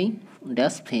 অভিপ্সা নেই,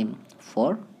 ড্যাশ ফেম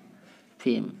ফর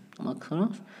ফেম, আমার কোনো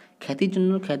খ্যাতির জন্য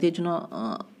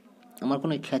আমার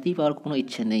কোনো খ্যাতি পাওয়ার কোনো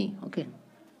ইচ্ছে নেই। ওকে,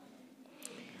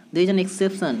 there is an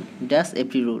exception dash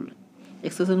every rule.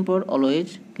 Exception পর অলওয়েজ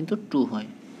কিন্তু টু হয়,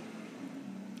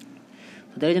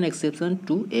 there is an exception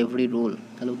to every rule,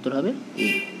 তাহলে উত্তর হবে এ।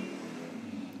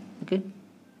 ওকে,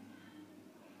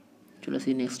 চলে আসি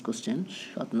next question,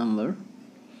 7 number.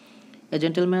 A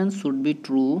gentleman should be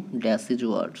true dash his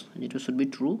words. যেটা should be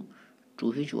true to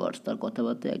his words, তার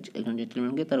কথাবার্তায় একজন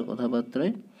জেন্টেলম্যানকে তার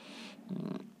কথাবার্তায়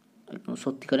একদম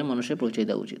সত্যিকারের মানুষের পরিচয়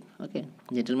দেওয়া উচিত। ওকে,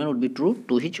 gentleman would be true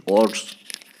to his words.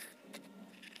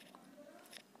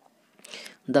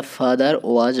 The father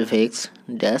was vexed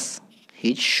dash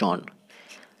his son.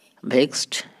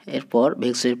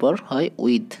 ভেক্সডের পর হয়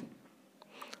উইথ।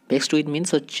 ভেক্সড উইথ মিনস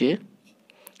হচ্ছে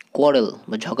কোয়ারেল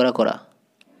বা ঝগড়া করা।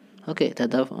 ওকে,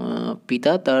 তার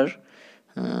পিতা তার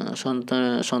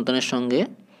সন্তানের সঙ্গে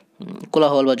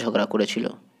কোলাহল বা ঝগড়া করেছিল।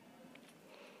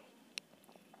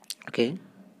 ওকে,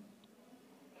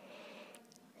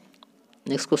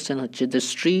 নেক্সট কোশ্চেন হচ্ছে the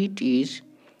street is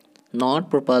not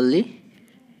properly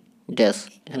dash.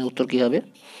 এখানে উত্তর কী হবে?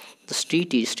 দ্য স্ট্রিট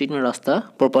মানে রাস্তা,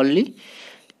 প্রপারলি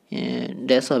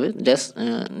ড্যাশ হবে,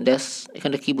 ড্যাশ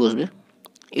এখানে কী বসবে?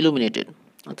 ইলুমিনেটেড,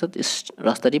 অর্থাৎ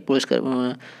রাস্তাটি পরিষ্কার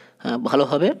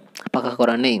ভালোভাবে পাকা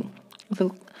করা নেই, অর্থাৎ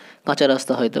কাঁচা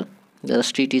রাস্তা হয়তো। The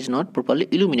street is not properly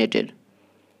illuminated.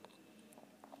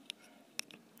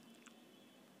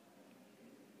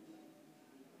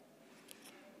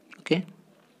 Okay,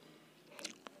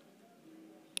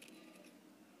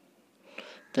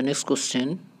 the next question,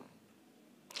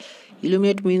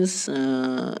 illuminate means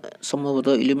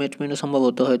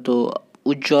সম্ভবত হয়তো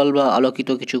উজ্জ্বল বা আলোকিত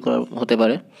কিছু হতে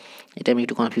পারে, এটা আমি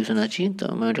একটু কনফিউশন আছি, তো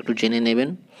আমি এটা একটু জেনে নেবেন।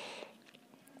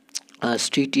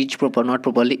 Street is not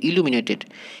properly illuminated,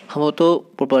 সম্ভবত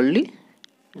প্রপারলি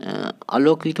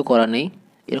আলোকিত করা নেই,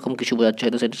 এরকম কিছু বোঝাচ্ছে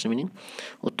হয়তো সেন্টেন্স মিনিং।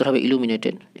 উত্তর হবে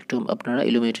ইলুমিনেটেড। একটু আপনারা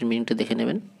ইলুমিনেটেড মিনিংটা দেখে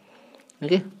নেবেন।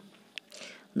 ওকে,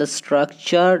 the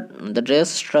dress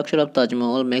structure of Taj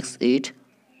Mahal makes it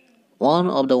one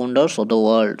of the wonders of the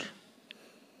world.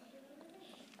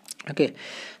 ওকে,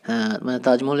 মানে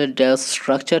তাজমহলের ড্রেস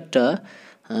স্ট্রাকচারটা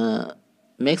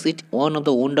makes it one of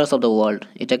the wonders of the world,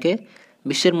 এটাকে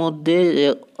বিশ্বের মধ্যে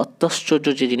অত্যাশ্চর্য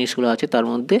যে জিনিসগুলো আছে তার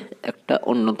মধ্যে একটা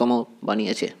অন্যতম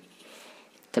বানিয়েছে।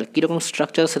 তাহলে কীরকম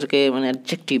স্ট্রাকচার, সেটাকে মানে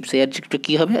অ্যাডজেক্টিভ, সেই অ্যাডজেক্টিভটা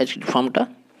কী হবে? অ্যাডজেক্টিভ ফর্মটা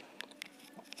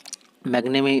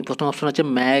ম্যাগনেমি, প্রথম অপশন হচ্ছে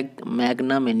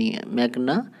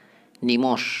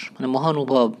ম্যাগনানিমস, মানে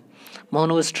মহানুভব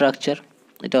স্ট্রাকচার,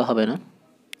 এটা হবে না।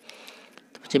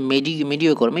 হচ্ছে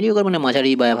মেডিওকর মানে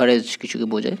মাঝারি বা অ্যাভারেজ কিছুকে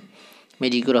বোঝায়,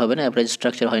 মেডিওকর হবে না, অ্যাভারেজ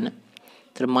স্ট্রাকচার হয় না।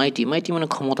 তাহলে মাইটি মানে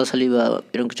ক্ষমতাশালী বা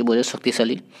এরকম কিছু বোঝায়,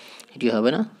 শক্তিশালী, এটি হবে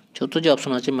না। চতুর্থ যে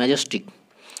অপশন আছে ম্যাজেস্টিক,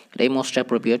 এটাই মোস্ট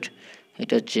অ্যাপ্রোপ্রিয়েট,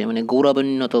 এটা হচ্ছে মানে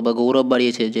গৌরবান্বিত বা গৌরব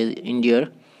বাড়িয়েছে যে ইন্ডিয়ার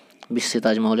বিশ্বে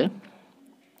তাজমহল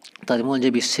যে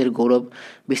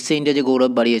বিশ্বে ইন্ডিয়া যে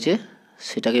গৌরব বাড়িয়েছে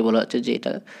সেটাকে বলা হচ্ছে যে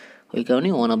এটা ওই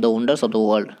কারণেই one of the wonders of the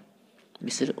world,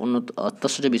 বিশ্বের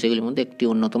আশ্চর্য বিষয়গুলির মধ্যে একটি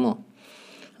অন্যতম।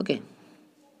 ওকে,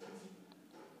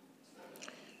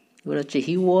 এবার হচ্ছে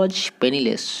হি ওয়াজ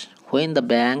penniless when the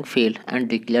bank failed and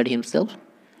declared himself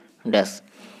dash.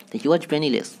 He was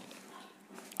penniless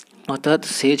অর্থাৎ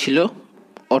সে ছিল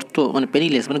মানে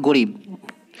পেনিলেস মানে গরিব,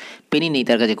 পেনি নেই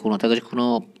তার কাছে কোনো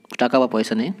টাকা বা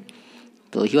পয়সা নেই।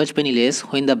 তো হি ওয়াজ penniless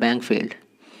when the bank failed,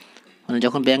 মানে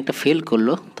যখন ব্যাংকটা ফেল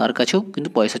করলো তার কাছেও কিন্তু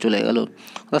পয়সা চলে গেল,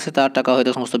 অর্থাৎ সে তার টাকা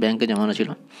হয়তো সমস্ত ব্যাংকে জমানো ছিল।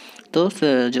 তো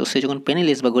সে যখন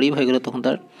পেনিলেস বা গরিব হয়ে গেল তখন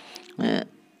তার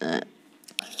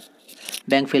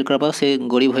ব্যাংক ফেল করার পর সে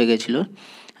গরিব হয়ে গেছিলো।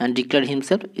 And declare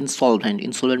himself insolvent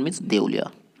means দেউলিয়া,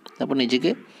 তারপর নিজেকে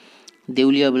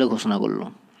দেউলিয়া বলে ঘোষণা করলো।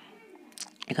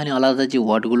 এখানে আলাদা যে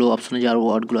ওয়ার্ডগুলো অপশনে যে আরও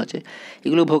ওয়ার্ডগুলো আছে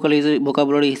এগুলো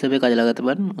ভোকাবুলারি হিসেবে কাজে লাগাতে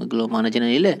পারেন, ওইগুলো মানে জেনে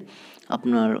নিলে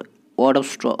আপনার word of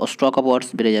stock of words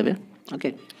বেড়ে যাবে। ওকে,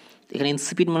 এখানে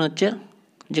ইনসিপিড মানে হচ্ছে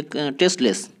যে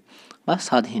টেস্টলেস বা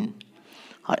স্বাদহীন,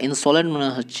 আর ইনসলেন্ট মানে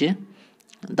হচ্ছে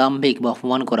দাম্ভিক বা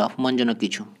অপমানজনক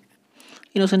কিছু।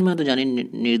 ইনোসেন্ট মানে তো জানি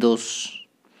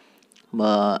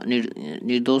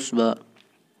নির্দোষ বা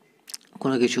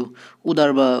কোনো কিছু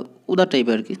উদার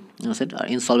টাইপের আর কি ইনোসেন্ট। আর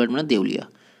ইনসলভেন্ট মানে দেউলিয়া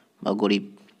বা গরিব।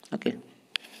 ওকে,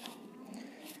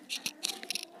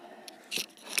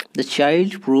 The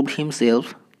child proved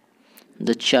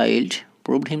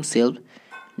himself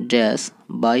dash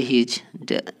by his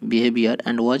behavior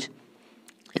and was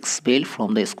expelled from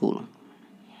the school.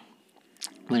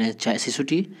 মানে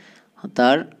শিশুটি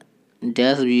তার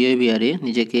ড্যাশ বিহেভিয়ারে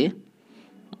নিজেকে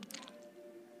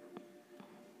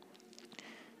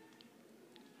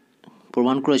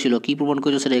প্রমাণ করেছিল, কী প্রমাণ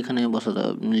করেছিল সেটা এখানে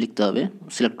লিখতে হবে,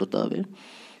 সিলেক্ট করতে হবে।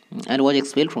 And was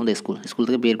expelled from the school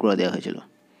থেকে বের করে দেওয়া হয়েছিল।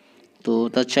 তো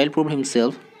তার চাইল্ড প্রুভড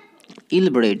হিমসেলফ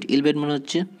ইলব্রেড মানে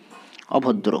হচ্ছে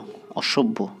অভদ্র,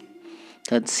 অসভ্য।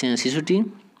 তার শিশুটি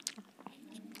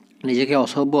নিজেকে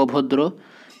অভদ্র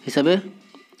হিসাবে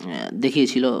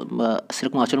দেখিয়েছিল বা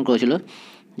সেরকম আচরণ করেছিল,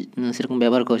 সেরকম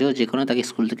ব্যবহার করেছিল যে কারণে তাকে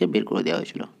স্কুল থেকে বের করে দেওয়া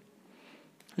হয়েছিল।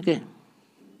 ওকে,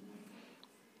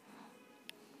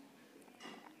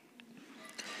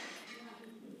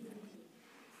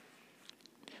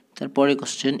 তারপরে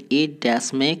question, a dash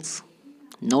makes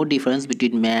no difference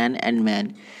between man and man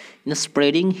in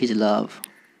spreading his love.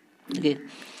 Okay,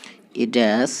 a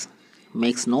dash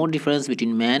makes no difference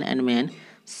between man and man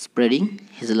spreading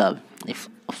his love.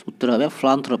 উত্তর হবে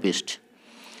ফ্লান্থ্রপিস্ট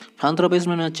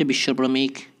মানে হচ্ছে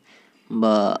বিশ্বপ্রেমিক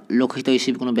বা লোকহিতৈষী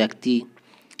কোনো ব্যক্তি,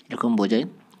 এরকম বোঝায়।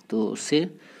 তো সে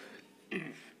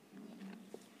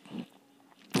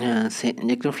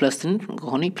একজন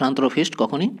ফ্লান্থ্রপিস্ট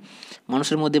কখনই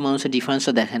মানুষের মধ্যে মানুষের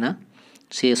ডিফারেন্সটা দেখে না,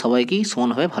 সে সবাইকেই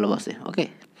সমানভাবে ভালোবাসে। ওকে,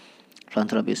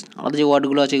 ফ্লান্থ্রপিস্ট। আলাদা যে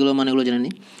ওয়ার্ডগুলো আছে এগুলো জেনে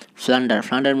নিই।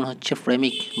 ফ্লান্ডার মানে হচ্ছে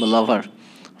প্রেমিক বা লাভার।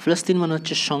 ফিলিস্তিন মানে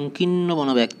হচ্ছে সংকীর্ণ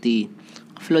কোনো ব্যক্তি।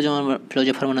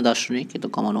 ফিলোজফার মানে দার্শনিক, কিন্তু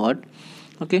কমন ওয়ার্ড।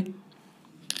 ওকে,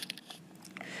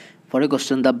 পরের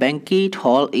কোশ্চেন, দ্য ব্যাঙ্কেট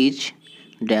হল is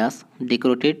dash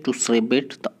decorated to celebrate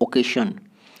the occasion.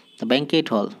 The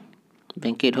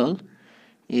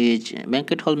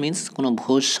ব্যাঙ্কেট হল মিন্স কোনো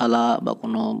ভোজশালা বা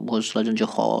কোনো ভোজশালার জন্য যে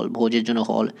হল, ভোজের জন্য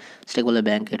হল, সেটাকে বলে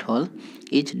ব্যাঙ্কেট হল।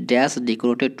 Is dash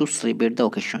decorated to celebrate the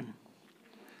occasion.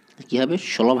 কী হবে?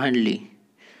 সুলভ হ্যান্ডলি।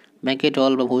 ব্যাঙ্কেট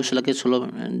হল বা ভোজশালাকে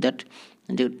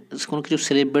যে কোনো কিছু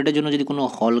সেলিব্রেটের জন্য যদি কোনো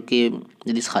হলকে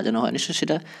যদি সাজানো হয়, নিশ্চয়ই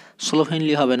সেটা সুলভ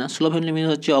হ্যান্ডলি হবে না। সুলভ হ্যান্ডলি মিন্স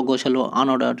হচ্ছে অগোছালো,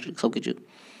 আনঅর্ডার সব কিছু,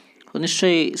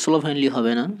 নিশ্চয়ই সুলভ হ্যান্ডলি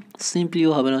হবে না।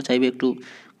 সিম্পলিও হবে না, চাইবে একটু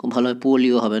খুব ভালোভাবে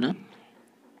পুয়ারলিও হবে না।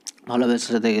 ভালোভাবে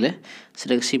সাজাতে গেলে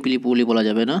সেটাকে সিম্পলি পুলি বলা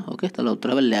যাবে না। ওকে, তাহলে উত্তর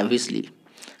হবে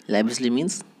ল্যাভিসলি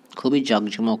মিন্স খুবই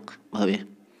জাঁকজমকভাবে।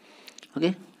 ওকে,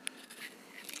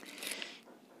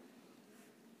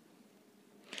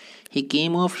 হি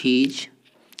কেম অফ হিজ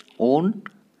ওন,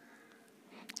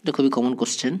 এটা খুবই কমন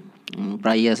কোশ্চেন,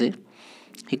 প্রায়ই আসে।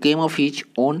 হি কেম অফ হিজ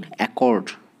ওন অ্যাকর্ড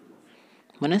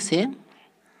মানে সে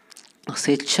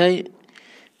স্বেচ্ছায়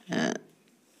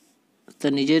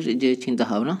তার নিজের যে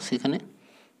চিন্তাভাবনা সেখানে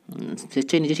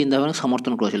স্বেচ্ছায় নিজের চিন্তাভাবনা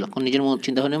সমর্থন করেছিল, কারণ নিজের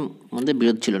চিন্তাভাবনার মধ্যে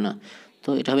বিরোধ ছিল না। তো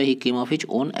এটা হবে হি কেম of his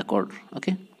own accord.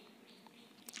 Okay,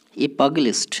 A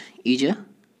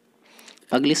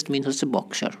পাগলিস্ট means হচ্ছে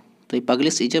বক্সার। তো এই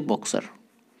পাগলিস্ট is a boxer.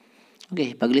 Okay,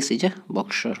 পাগলিস্ট is a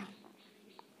boxer.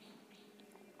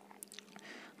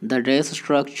 The dress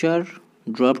structure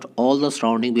dropped all the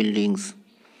surrounding buildings.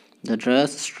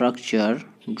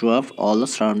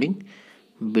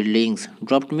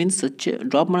 Dropped means হচ্ছে,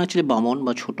 ড্রপ মানে হচ্ছে বামন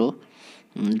বা ছোট,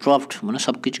 ড্রফট মানে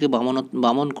সব কিছুকে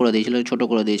বামন করে দিয়েছিল, ছোটো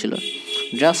করে দিয়েছিল।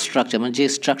 জাস্ট স্ট্রাকচার মানে যে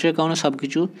স্ট্রাকচারের কারণে সব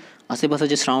কিছু আশেপাশে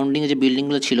যে সারাউন্ডিংয়ে যে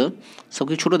বিল্ডিংগুলো ছিল সব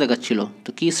কিছু ছোটো দেখাচ্ছিল। তো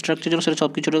কী স্ট্রাকচার জন্য সেটা সব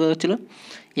কিছু ছোটো দেখাচ্ছিলো?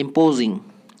 ইম্পোজিং।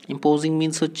 ইম্পোজিং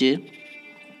মিনস হচ্ছে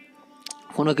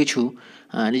কোনো কিছু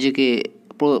নিজেকে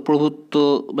প্রভুত্ব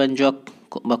ব্যঞ্জক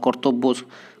বা কর্তব্য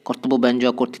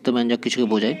ব্যঞ্জক, কর্তৃত্ব ব্যঞ্জক কিছুকে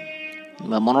বোঝায়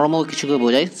বা মনোরম কিছুকে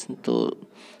বোঝায়। তো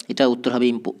এটা উত্তর হবে,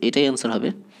 এটাই অ্যান্সার হবে।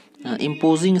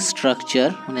 ইম্পোজিং স্ট্রাকচার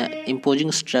মানে imposing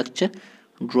structure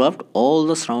draft all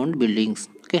the surround buildings.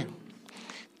 ওকে,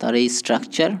 তার এই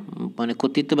স্ট্রাকচার মানে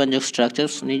কর্তৃত্ব ব্যঞ্জক স্ট্রাকচার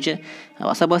নিজে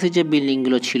আশেপাশে যে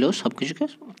বিল্ডিংগুলো ছিল সব কিছুকে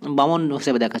বামন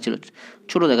হিসেবে দেখাচ্ছিল,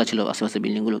 ছোটো দেখাচ্ছিল আশেপাশে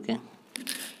বিল্ডিংগুলোকে।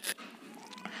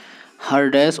 Her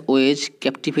dash wage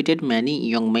captivated many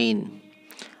young men.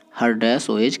 Her dash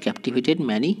wage captivated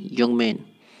many young men.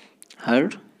 Her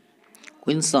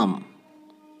winsome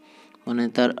মানে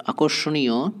তার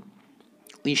আকর্ষণীয়,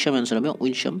 উইনসাম অ্যান্সার হবে,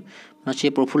 উইনসাম হচ্ছে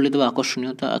প্রফুল্লিত বা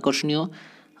আকর্ষণীয়। তার আকর্ষণীয়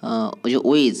ওই যে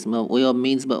ওয়েজ বা ওয়ে অফ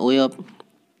মিনস বা ওয়ে অফ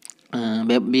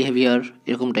বিহেভিয়ার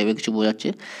এরকম টাইপের কিছু বোঝাচ্ছে।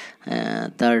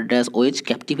 তার dash wedge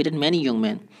ক্যাপটিভেটেড many young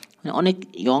man মানে অনেক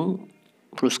ইয়ং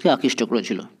পুরুষকে আকৃষ্ট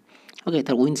করেছিল। ওকে,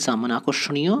 তার উইনসাম মানে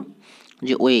আকর্ষণীয়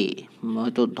যে ওয়ে,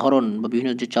 হয়তো ধরন বা বিভিন্ন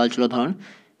যে চালচলা ধরন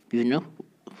বিভিন্ন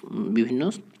বিভিন্ন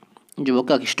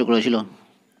যুবককে আকৃষ্ট করেছিল।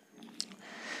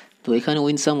 তো এখানে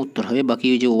উইনসাম উত্তর হবে। বাকি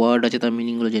যে ওয়ার্ড আছে তার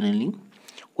মিনিংগুলো জেনে নিই।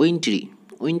 উইন্ট্রি,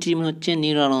 উইন্ট্রি মানে হচ্ছে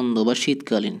নিরানন্দ বা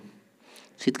শীতকালীন,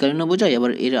 শীতকালীনও বোঝায়।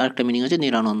 আবার এর আরেকটা মিনিং আছে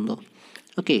নিরানন্দ।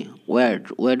 ওকে,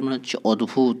 ওয়ার্ড মানে হচ্ছে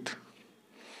অদ্ভুত।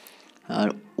 আর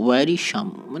ওয়ারিসাম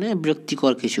মানে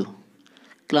বিরক্তিকর কিছু,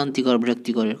 ক্লান্তিকর,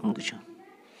 বিরক্তিকর এরকম কিছু।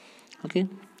 ওকে,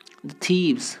 the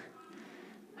thieves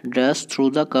dash through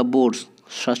the কাপবোর্ডস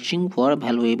searching for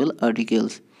valuable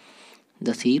articles.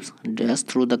 The thieves dash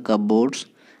through the কাপবোর্ডস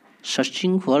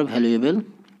searching for valuable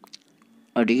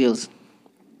articles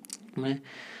মানে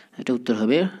এটা উত্তর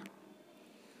হবে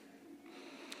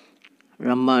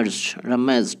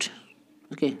রামাজড।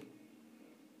 ওকে,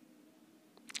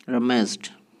 রামাজড।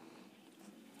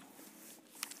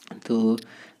 তো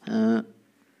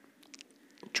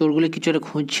চোরগুলি কিছু একটা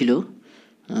খুঁজছিল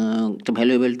একটা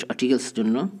ভ্যালুয়েবল আর্টিকেলস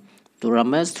জন্য। তো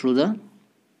রামাজ থ্রু দ্য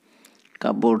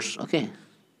কাপবোর্ডস। ওকে,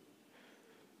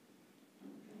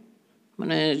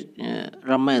 মানে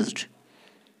রামাজড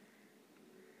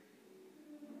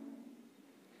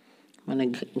মানে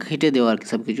ঘেঁটে দেওয়া আর কি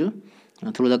সব কিছু।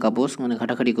 থ্রু দ্য কাপবোর্ডস মানে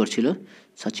ঘাটাঘাটি করছিল।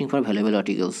 Searching for valuable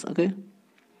articles. Okay,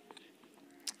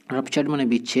 ruptured মানে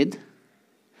বিচ্ছেদ,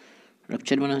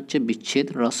 রাপচার্ড মানে হচ্ছে বিচ্ছেদ।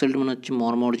 রাসেল্ড মানে হচ্ছে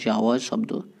মর্মর যে আওয়াজ,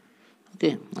 শব্দ। ওকে,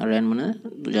 আর র্যান মানে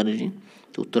তো জানি।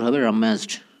 তো উত্তর হবে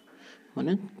রামাজড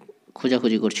মানে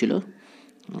খোঁজাখুঁজি করছিল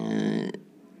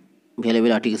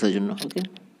ভ্যালুয়েবল আর্টিকেলসের জন্য। ওকে,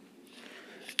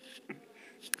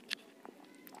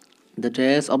 the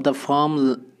dash of the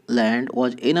farmland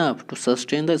was enough to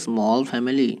sustain the small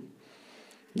family.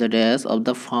 The dash of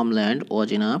the farmland was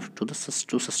enough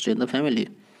to sustain the family.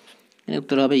 এর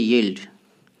উত্তর হবে yield.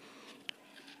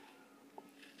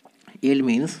 yield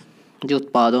means যে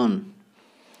উৎপাদন,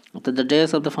 অর্থাৎ the dash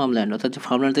of the farmland অর্থাৎ যে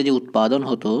ফার্মল্যান্ডে যে উৎপাদন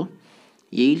হতো,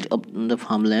 yield of the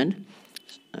farmland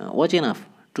was enough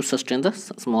to sustain the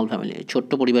small family,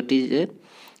 ছোট্ট পরিবারটি যে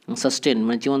সাস্টেন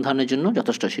মানে জীবন ধারণের জন্য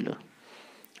যথেষ্ট ছিল।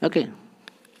 ওকে,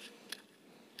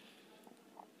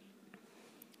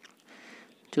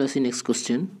 চলে আসি next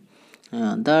question.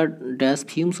 The dash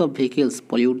fumes of vehicles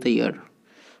pollute the air.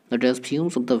 The dash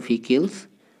fumes of the vehicles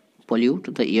pollute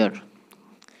the air.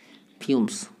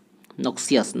 Fumes,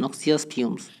 noxious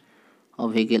fumes of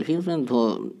vehicle, fumes মানে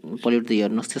pollute the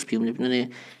air, noxious fumes মানে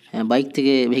bike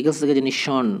থেকে vehicles থেকে যে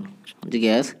নিঃসরণ যে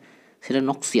gas সেটা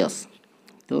noxious.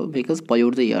 তো vehicles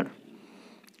pollute the air,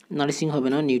 nourishing হবে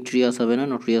না, নিউট্রিয়াস হবে না,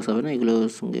 নোট্রিয়াস হবে না, এগুলোর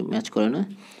সঙ্গে ম্যাচ করে না,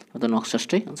 অর্থাৎ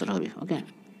নক্সাসটাই আনসার হবে। ওকে,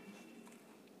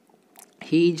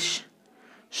 his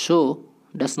show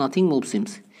does nothing moves him.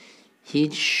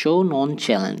 His show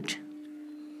nonchalant,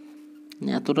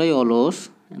 এতটাই অলস,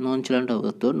 ননচ্যালেন্ট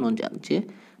হবে তোর, যে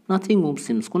নাথিং মুভস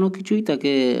হিম কোনো কিছুই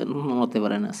তাকে নড়াতে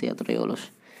পারে না, সে এতটাই অলস।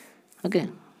 ওকে,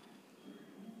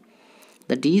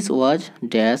 the dish was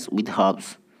dash with herbs.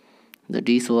 The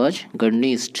dish ওয়াজ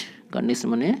গার্নিশড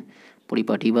মানে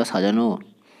পরিপাটি বা সাজানো।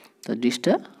 তার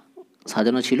ডিশটা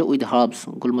সাজানো ছিল উইথ হার্বস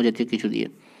গুল্ম জাতীয় কিছু দিয়ে।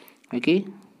 ওকে,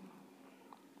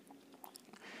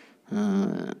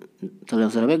 তাহলে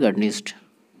আনসার হবে গার্নিশড।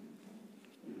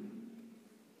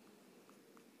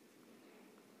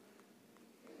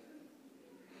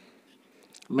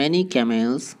 Many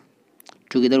camels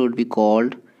together would be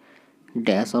called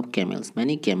dash of camels.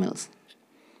 Many camels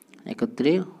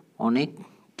একত্রে অনেক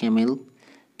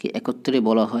ক্যামেলকে একত্রে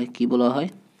বলা হয়, কি বলা হয়?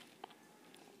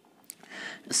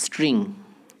 স্ট্রিং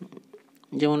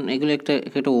যেমন এগুলো একটা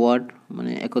একটা ওয়ার্ড,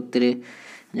 মানে একত্রে,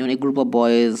 যেমন এ গ্রুপ অফ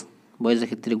বয়েজের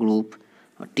ক্ষেত্রে গ্রুপ,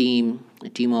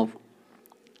 টিম অফ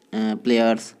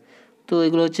প্লেয়ার্স। তো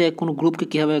এগুলো হচ্ছে কোনো গ্রুপকে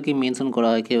কীভাবে কি মেনশন করা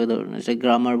হয়, কীভাবে সেটা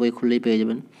গ্রামার বই খুললেই পেয়ে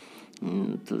যাবেন।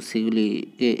 তো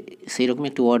সেগুলিকে সেই রকম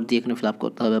একটি ওয়ার্ড দিয়ে এখানে ফিল আপ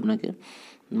করতে হবে আপনাকে।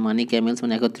 মানি ক্যামেলস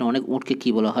মানে একত্রে অনেক উটকে কী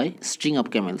বলা হয়, স্ট্রিং অফ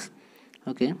ক্যামেলস।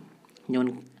 ওকে, যেমন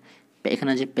এখানে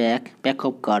আছে প্যাক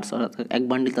অফ কার্ডস, অর্থাৎ এক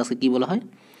বান্ডিল তাকে কী বলা হয়,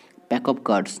 প্যাক অফ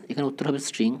কার্ডস। এখানে উত্তর হবে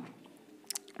স্ট্রিং।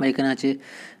 বা এখানে আছে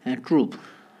ট্রুপ,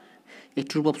 এই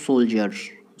ট্রুপ অফ সোলজার,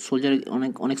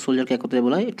 অনেক সোলজারকে একত্রে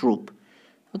বলা হয় ট্রুপ।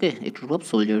 ওকে, এই troop of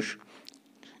soldiers.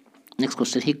 Next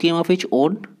question, he came of his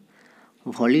own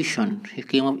ভলিউশন,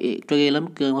 একটু আগে এলাম,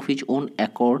 কেম অফ হিজ ওন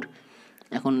অ্যাকর্ড।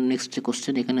 এখন নেক্সট যে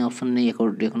কোশ্চেন, এখানে অপশন নেই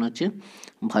অ্যাকর্ড, এখন হচ্ছে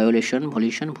ভায়োলেশন,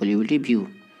 ভলিউশন, ভলিউবিলিটি, ভিউ।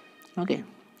 ওকে,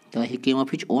 তা হি কেম অফ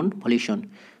হিজ ওন ভলিউশন,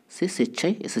 সে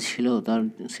স্বেচ্ছায় এসেছিল,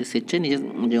 সে স্বেচ্ছায় নিজের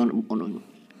যেমন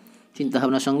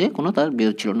চিন্তাভাবনার সঙ্গে কোনো তার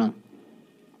বিরোধ ছিল না।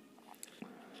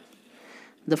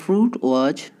 The fruit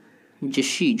was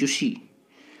juicy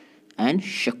and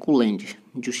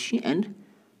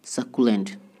succulent,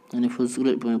 মানে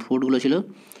ফ্রুটগুলো ছিল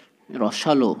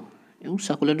রসালো এবং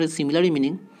সাকুলেন্টের সিমিলারই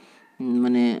মিনিং,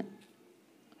 মানে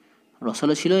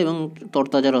রসালো ছিল এবং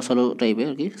তরতাজা রসালো টাইপের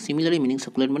আর কি, সিমিলারই মিনিং,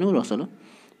 সাকুলেন্ট মানেও রসালো,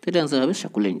 তো এটা অ্যান্সার হবে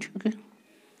succulent. Okay,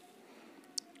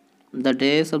 the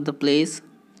dress of the place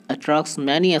attracts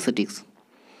many অ্যাসেটিক্স,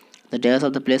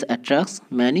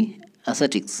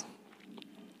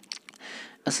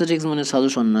 অ্যাসেটিক্স মানে সাধু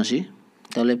সন্ন্যাসী।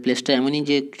 তাহলে প্লেসটা এমনই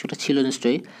যে কিছুটা ছিল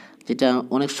নিশ্চয়ই যেটা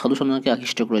অনেক সাধু সন্ন্যাসীকে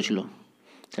আকৃষ্ট করেছিল।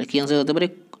 তাহলে কী অ্যান্সার হতে পারে,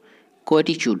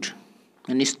 কোয়েটিচিউড,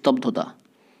 নিস্তব্ধতা।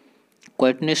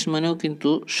 কোয়েটনেস মানেও কিন্তু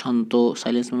শান্ত,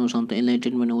 সাইলেন্স মানেও শান্ত,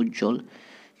 এনলাইটেড মানে উজ্জ্বল,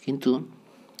 কিন্তু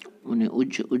মানে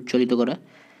উজ্জ্বলিত করা,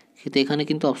 কিন্তু এখানে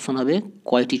কিন্তু অপশন হবে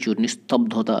কোয়েটিচিউড,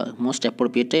 নিস্তব্ধতা, মোস্ট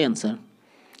অ্যাপ্রোপ্রিয়েটটাই অ্যান্সার।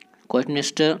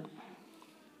 কোয়েটনেসটা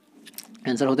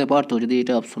অ্যান্সার হতে পারতো যদি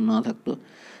এটা অপশন না থাকতো,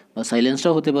 বা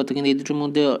সাইলেন্সটাও হতে পারতো, কিন্তু এই দুটোর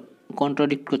মধ্যে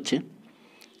কন্ট্রাডিক্ট করছে,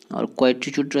 আর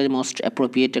কোয়েটিচিউডটা মোস্ট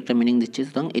অ্যাপ্রোপ্রিয়েট একটা মিনিং দিচ্ছে,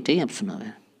 সুতরাং এটাই অপশন হবে।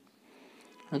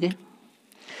 ওকে,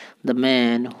 the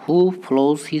man who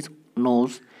follows his nose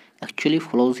actually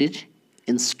follows his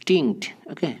instinct.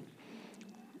 ওকে,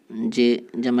 যে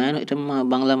ম্যান, এটা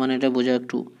বাংলা মানে এটা বোঝা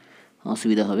একটু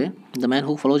অসুবিধা হবে। The man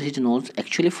who follows his nose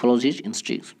actually follows his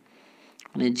ইনস্টিংক্টস,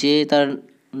 মানে যে তার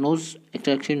নোজ, একটা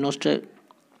অ্যাকচুয়ালি নোজটা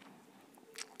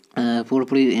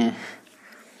পুরোপুরি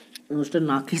নোজটা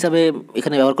নাক হিসাবে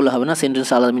এখানে ব্যবহার করলে হবে না, সেন্টেন্স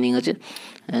আলাদা মিনিং আছে।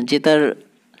 যে তার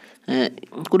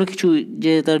কোনো কিছু,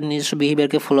 যে তার নিজস্ব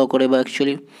বিহেভিয়ারকে ফলো করে, বা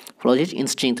অ্যাকচুয়ালি ফলো হিজ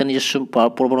ইনস্টিংক্ট, তার নিজস্ব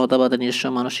প্রবণতা বা তার নিজস্ব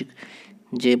মানসিক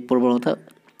যে প্রবণতা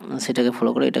সেটাকে ফলো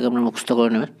করে, এটাকে আমরা মুখস্থ করে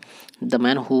নেবে। The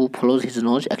man who follows his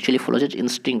nose actually follows his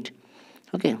instinct.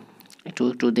 ওকে,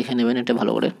 একটু দেখে নেবেন এটা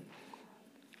ভালো করে।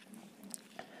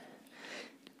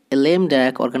 A lame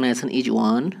duck organization is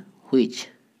one which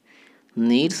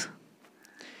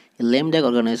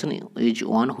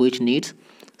needs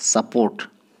support.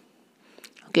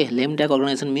 Okay, lame ডাক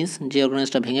অর্গানাইজেশন মিনস যে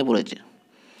অর্গানাইজেশনটা ভেঙে পড়েছে,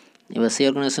 এবার সেই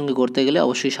অর্গানাইজেশনকে করতে গেলে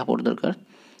অবশ্যই সাপোর্ট দরকার।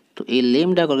 তো এই লেম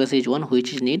ডাক organisation is one which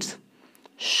needs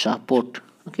support.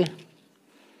 Okay,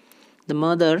 the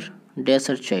mother dash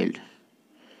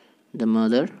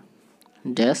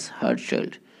her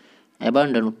child,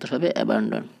 abandon, উত্তর হবে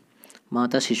অ্যাবান্ডন, মা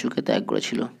তার শিশুকে ত্যাগ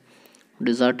করেছিল।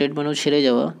 ডিজার্টেড মানেও ছেড়ে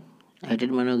যাওয়া,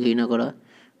 হেটেড মানেও ঘৃণা করা,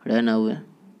 র্যান অ্যাওয়ে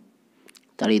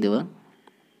তাড়িয়ে দেওয়া,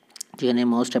 যেখানে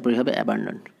মোস্ট অ্যাপ্রোপ্রিয়েট হবে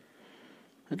abandon.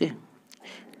 Okay,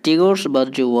 টিগরস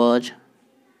birthday was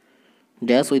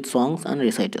dash with songs and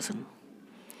recitation,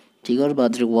 Tigor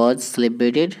birthday was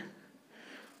celebrated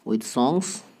with songs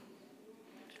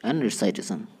and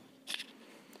recitation.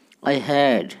 I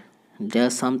had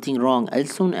dash something wrong as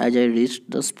soon as I reached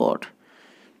the spot.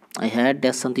 I had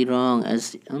dash something wrong as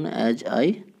soon as I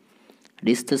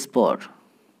reached the spot.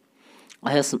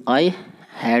 I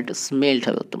had smelled,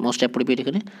 most appropriate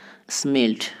এখানে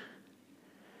smelled.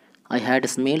 I had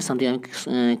smelled something, আমি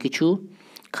কিছু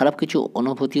খারাপ কিছু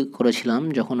অনুভূতি করেছিলাম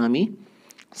যখন আমি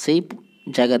সেই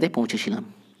জায়গাতে পৌঁছেছিলাম।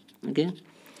 ওকে,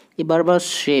 এই বারবার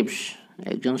শেভস,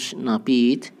 একজন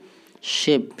নাপিত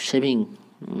শেভিং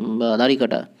বা দাড়ি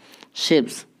কাটা,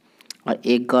 শেভস, আর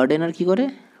এক গার্ডেনার কী করে,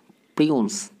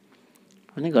 প্রিউন্স,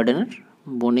 মানে গার্ডেনার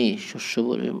বনে, শস্য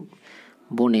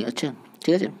বনে, আচ্ছা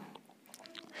ঠিক আছে,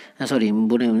 হ্যাঁ সরি,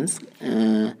 বনে মিনস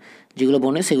যেগুলো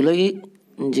বনে সেগুলোই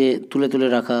যে তুলে তুলে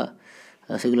রাখা,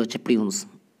 সেগুলো হচ্ছে প্রিউন্স।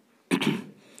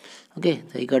 ওকে,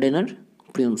 তাই গার্ডেনার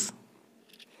প্রিউন্স।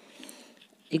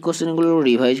 এই কোশ্চেনগুলো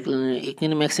রিভাইজ,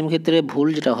 এখানে ম্যাক্সিমাম ক্ষেত্রে ভুল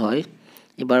যেটা হয়,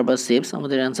 এই বারবার শেপস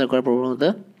আমাদের অ্যান্সার করার প্রবণতা,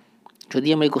 যদি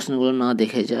আমরা এই কোশ্চেনগুলো না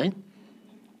দেখে যাই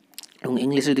এবং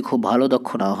ইংলিশে যদি খুব ভালো দক্ষ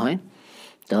না হয়,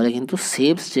 তাহলে কিন্তু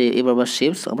শেপস যে এবার বা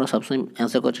শেপস আমরা সবসময়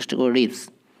অ্যান্সার করার চেষ্টা করি রিপস।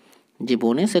 যে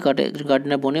বনে সে কাটে,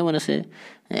 গার্ডেনার বনে মানে সে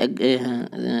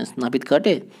নাপিত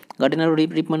কাটে, গার্ডেনারও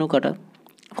রিপ, রিপ মানেও কাটা,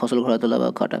 ফসল ঘোরা তোলা বা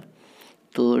কাটা।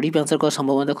 তো রিপ অ্যান্সার করার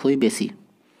সম্ভাবনা খুবই বেশি।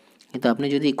 কিন্তু আপনি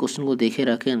যদি এই কোশ্চেনগুলো দেখে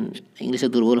রাখেন, ইংলিশে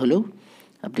দুর্বল হলেও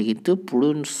আপনি কিন্তু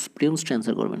প্রিউন্সটা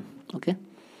অ্যান্সার করবেন। ওকে,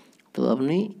 তো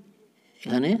আপনি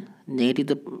এখানে নেগেটিভ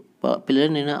তো পেলেন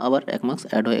না, আবার 1 মার্কস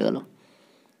অ্যাড হয়ে গেল।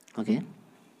 ওকে,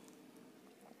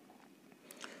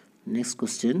 next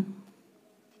question.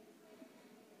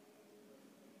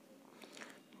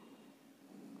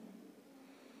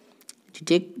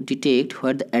 Detect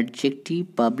where the adjective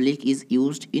public is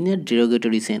used in a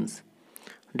derogatory sense.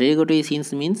 Derogatory sense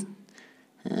means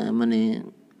মানে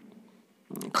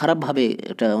খারাপভাবে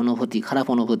একটা অনুভূতি, খারাপ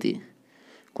অনুভূতি,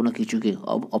 কোনো কিছুকে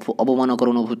অবমাননাকর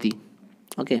অনুভূতি।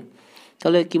 ওকে,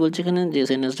 তাহলে কি বলছে এখানে যে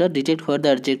সেন্টেন্সটা, detect where the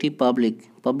adjective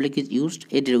public is used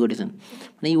এ ডেরিগেটিভ।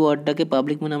 মানে এই ওয়ার্ডটাকে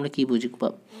পাবলিক মানে আমরা কী বুঝি?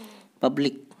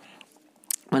 পাবলিক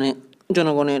মানে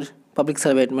জনগণের, পাবলিক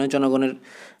সার্ভেন্ট মানে জনগণের,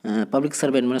 পাবলিক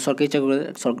সার্ভেন্ট মানে সরকারি চাকরি,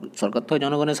 সরকার তো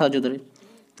জনগণের সাহায্য করে।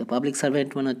 তো পাবলিক সার্ভেন্ট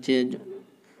মানে হচ্ছে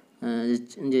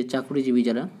যে চাকরিজীবী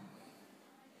যারা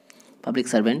পাবলিক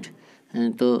সার্ভেন্ট,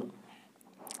 তো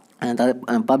তাদের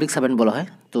পাবলিক সার্ভেন্ট বলা হয়,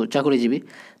 তো চাকরিজীবী।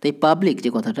 তো এই পাবলিক যে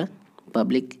কথাটা,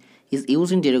 public is use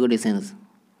in ডেরিগেটিভ sense.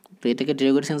 তো এটাকে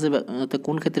ডেরিগেটিভ সেন্সে,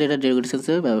 কোন ক্ষেত্রে এটা ডেরিগেটিভ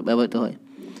সেন্সে ব্যবহৃত হয়?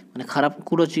 মানে খারাপ,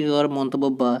 কুরুচিকর মন্তব্য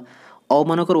বা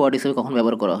অবমাননাকর ওয়ার্ড হিসেবে কখন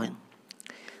ব্যবহার করা হয়?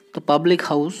 তো পাবলিক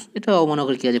হাউস, এটা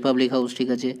অবমাননাকর কী আছে? পাবলিক হাউস ঠিক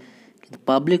আছে, কিন্তু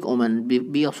পাবলিক ওম্যান,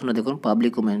 বি অপশনটা দেখুন,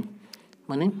 পাবলিক ওম্যান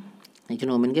মানে একজন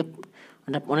ওমেনকে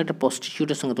অনেকটা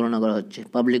প্রস্টিটিউটের সঙ্গে তুলনা করা হচ্ছে,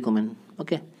 পাবলিক ওমেন।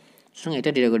 ওকে, সঙ্গে এটা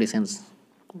ডেরিগেটিভ সেন্স,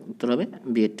 উত্তর হবে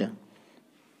বিয়েরটা।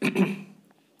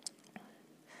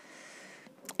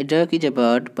 A duck is a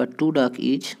bird but two duck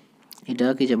is, a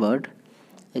duck is a bird,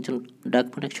 একজন ডাক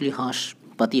মানে অ্যাকচুয়ালি হাঁস,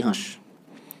 পাতি হাঁস।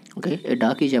 ওকে, এ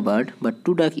ডাক is a bird but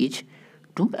two ডাক ইজ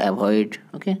টু অ্যাভয়েড।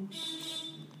 ওকে,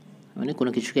 মানে কোনো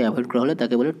কিছুকে অ্যাভয়েড করা হলে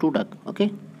তাকে বলে টু ডাক। ওকে,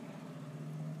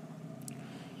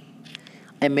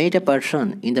 I met a person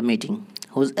in the meeting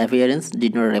whose appearance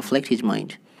did not reflect his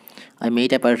mind. I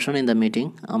met a person in the meeting,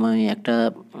 আমি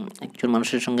একজন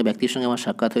মানুষের সঙ্গে, ব্যক্তির সঙ্গে আমার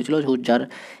সাক্ষাৎ হয়েছিল, যার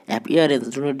appearance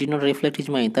did not reflect his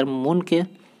mind, তার মনকে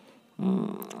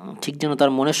ঠিক যেন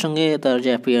তার মনের সঙ্গে তার যে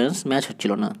অ্যাপিয়ারেন্স ম্যাচ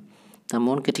হচ্ছিল না, তার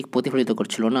মনকে ঠিক প্রতিফলিত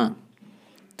করছিল না।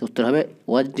 তো উত্তর হবে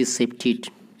ওয়াজ ডিসেপ্টিভ,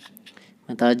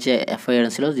 তার যে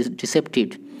অ্যাপিয়ারেন্স ছিল ডিসেপ্টিভ,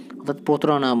 অর্থাৎ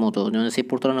প্রতারণার মতো, যেন সে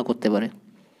প্রতারণা করতে পারে।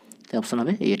 তো অপশন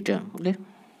হবে এইটা। ওকে,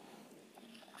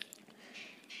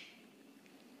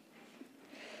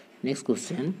 next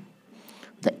question.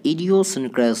 The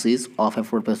idiosyncrasies of a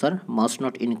professor must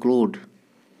not include,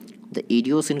 the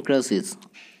idiosyncrasies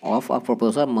of a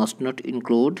professor must not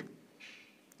include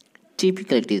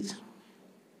typicalities.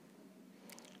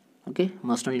 Okay,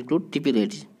 must not include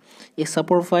typicalities. A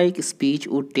soporific speech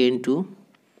would tend to,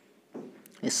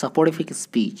 a soporific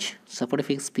speech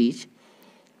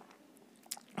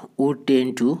would tend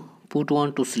to put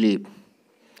one to sleep.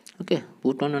 Okay,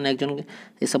 put on মানে একজনকে,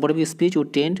 এই supportive speech ও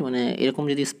tent মানে এরকম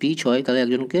যদি speech হয় তাহলে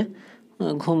একজনকে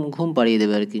ঘুম পাড়িয়ে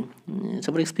দেবে আর কি।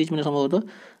 সাপোর্টিভ স্পিচ মানে সম্ভবত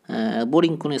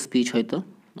বোরিং কোনো স্পিচ হয়তো,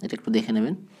 এটা একটু দেখে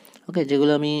নেবেন। ওকে,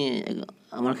 যেগুলো আমি,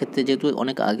 আমার ক্ষেত্রে যেহেতু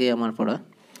অনেক আগে আমার পড়া,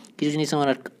 কিছু জিনিস আমার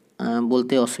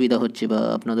বলতে অসুবিধা হচ্ছে বা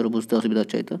আপনাদেরও বুঝতে অসুবিধা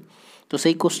হচ্ছে হয়তো, তো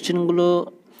সেই কোশ্চেনগুলো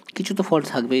কিছু তো ফল্ট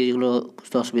থাকবে, যেগুলো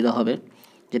বুঝতে অসুবিধা হবে,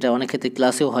 যেটা অনেক ক্ষেত্রে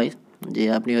ক্লাসেও হয়, যে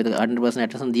আপনি হয়তো 100%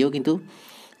 অ্যাটেনশন দিয়েও কিন্তু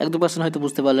 1-2% হয়তো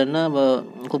বুঝতে পারলেন না, বা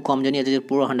খুব কম জানি আছে যে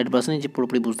পুরো 100% যে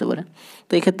পুরোপুরি বুঝতে পারে।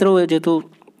 তো এক্ষেত্রেও যেহেতু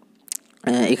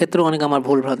এক্ষেত্রেও অনেক আমার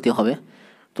ভুল ভ্রান্তি হবে,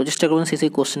 তো চেষ্টা করবেন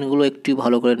সেই কোশ্চেনগুলো একটু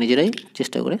ভালো করে নিজেরাই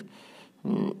চেষ্টা করে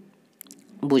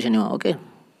বুঝে নেওয়া। ওকে,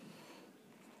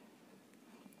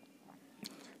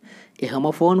 এ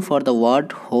homophone for the word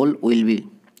whole will be,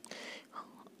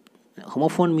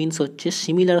 homophone means হচ্ছে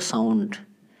সিমিলার সাউন্ড।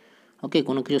 ওকে,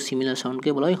 কোনো কিছু সিমিলার সাউন্ডকে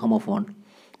বলা হয় হোমোফোন।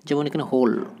 যেমন এখানে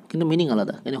হোল, কিন্তু মিনিং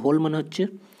আলাদা, এখানে হোল মানে হচ্ছে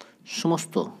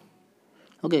সমস্ত।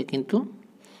 ওকে, কিন্তু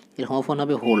এর হোমোফোন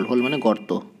হবে হোল মানে গর্ত,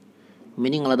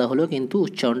 মিনিং আলাদা হলেও কিন্তু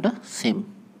উচ্চারণটা সেম।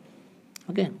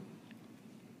 ওকে,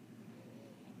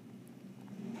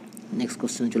 নেক্সট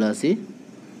কোশ্চেন চলে আসি।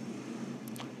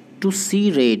 Two C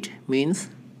red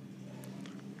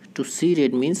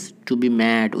means two B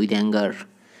mad with anger,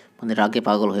 মানে রাগে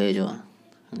পাগল হয়ে যাওয়া,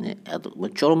 মানে এত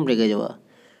চরম রেগে যাওয়া।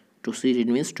 Two C red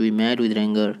means two B mad with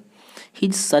anger. He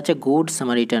is such a good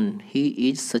Samaritan,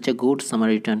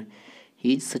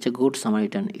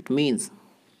 it means,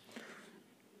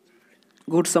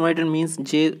 good Samaritan means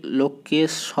যে লোককে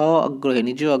আগ্রহে,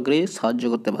 নিজ আগ্রহে সাহায্য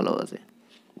করতে ভালোবাসে।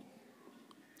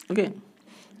 ওকে,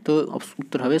 তো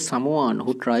উত্তর হবে someone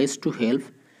who tries to help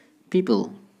people.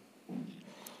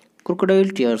 Crocodile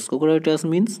tears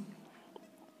means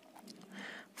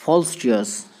false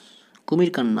tears.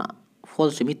 কুমির কান্না,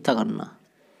 false মিথ্যা কান্না।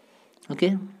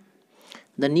 Okay,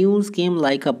 the news came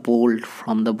like a bolt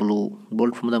from the blue.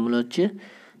 bolt from the blue হচ্ছে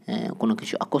কোনো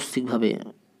কিছু আকস্মিকভাবে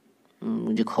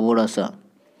যে খবর আসা,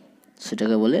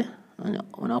 সেটাকে বলে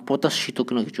মানে অপ্রত্যাশিত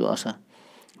কোনো কিছু আসা,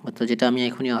 অর্থাৎ যেটা আমি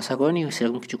এখনই আশা করিনি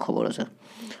সেরকম কিছু খবর আসা।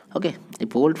 ওকে, এই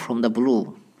বোল্ট ফ্রম দ্য ব্লু,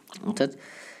 অর্থাৎ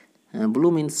ব্লু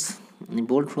মিন্স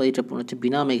বোল্ট, এটা হচ্ছে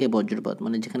বিনা মেঘে বজ্রপাত,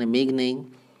 মানে যেখানে মেঘ নেই,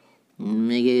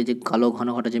 মেঘে যে কালো ঘন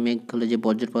ঘটা যে মেঘ হলে যে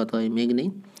বজ্রপাত হয়, মেঘ নেই,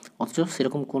 অথচ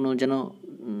সেরকম কোনো যেন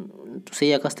সেই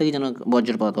আকাশ থেকে যেন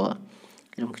বজ্রপাত হওয়া,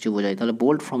 এরকম কিছু বোঝায়। তাহলে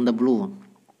bolt from the blue,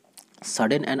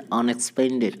 sudden and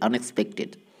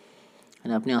unexpected,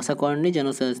 মানে আপনি আশা করেননি যেন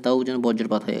তাও যেন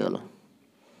বজ্রপাত হয়ে গেল,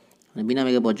 মানে বিনা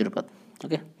মেঘে বজ্রপাত।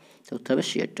 ওকে, তো উত্তর হবে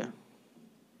শেয়ারটা।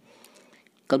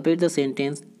 Complete the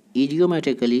sentence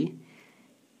ইডিওম্যাটিক্যালি।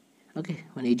 ওকে,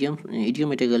 মানে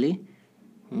ইডিওম্যাটিক্যালি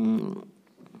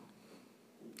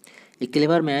এ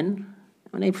ক্লেভার ম্যান,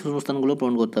 মানে এই শূন্যস্থানগুলো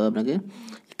পূরণ করতে হবে আপনাকে।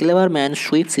 Clever man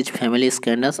sweeps his family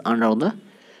স্ক্যান্ডালস under the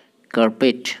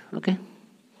carpet. Okay,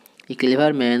 A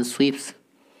clever man sweeps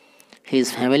his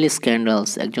family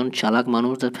স্ক্যান্ডালস, একজন চালাক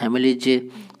মানুষ তার ফ্যামিলির যে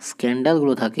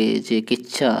স্ক্যান্ডালগুলো থাকে, যে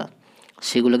কিচ্ছা,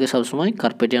 সেগুলোকে সবসময়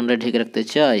কার্পেটের আন্ডারে ঢেকে রাখতে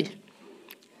চায়।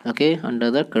 ওকে, আন্ডার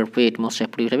দ্য কার্পেট, মোস্ট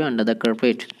অ্যাপ্লিকেট হবে under the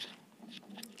carpet.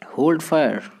 Hold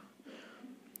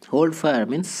fire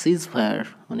means seize fire,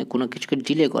 মানে কোনো কিছুকে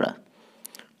ডিলে করা,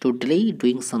 two delay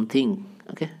doing something.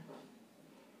 Okay,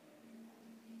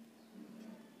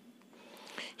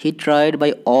 he tried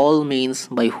by all means,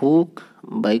 by hook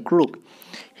by crook,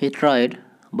 he tried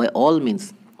by all means,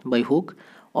 by hook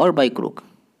or by crook,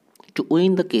 to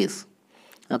win the case.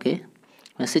 ওকে,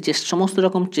 সে সমস্ত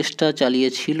রকম চেষ্টা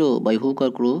চালিয়েছিল by hook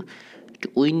R crook to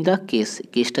win the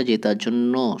কেসটা জেতার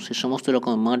জন্য। সে সমস্ত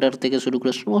রকম murder থেকে শুরু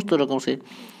করে সমস্ত রকম সে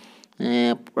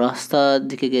রাস্তার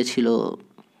দিকে গিয়েছিল,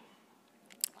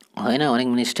 হয় না অনেক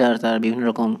মিনিস্টার তার বিভিন্ন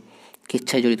রকম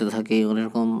কিচ্ছায় জড়িত থাকে, অনেক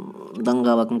রকম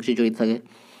দাঙ্গা বা কোনো কিছু জড়িত থাকে,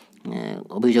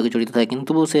 অভিযোগে জড়িত থাকে,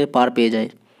 কিন্তু সে পার পেয়ে যায়,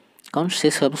 কারণ সে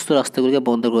সমস্ত রাস্তাগুলিকে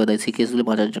বন্ধ করে দেয় সেই কেসগুলি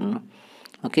বাঁচার জন্য।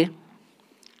 ওকে,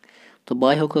 তো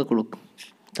বাই হোক আর করুক,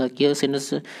 তা কী হবে সেন্টেন্স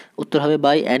উত্তর হবে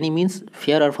by Annie means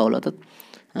fair R foul, অর্থাৎ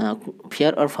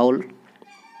ফেয়ার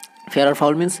আর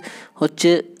ফাউল মিন্স হচ্ছে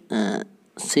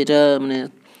সেটা মানে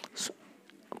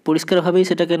পরিষ্কারভাবেই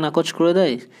সেটাকে নাকচ করে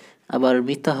দেয়, আবার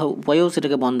মিথ্যা উপায়েও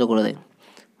সেটাকে বন্ধ করে দেয়,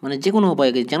 মানে যে কোনো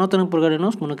উপায়কে যেন তেন প্রকারের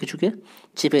কোনো কিছুকে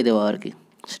চেপে দেওয়া আর কি,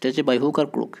 সেটা হচ্ছে বাই হুক আর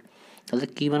ক্রুক। তাহলে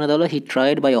কী মানে তাহলে he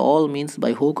tried by all means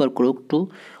by hook R crook to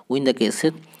win the case,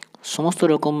 সমস্ত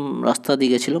রকম রাস্তা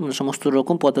দিয়ে গেছিলো, মানে সমস্ত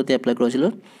রকম পদ্ধতি অ্যাপ্লাই করেছিল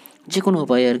যে কোনো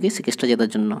উপায়ে আর কি সে কেসটা জেতার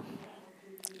জন্য।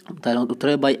 তাহলে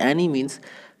উত্তরে by Annie means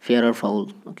fair R foul.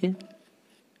 Okay,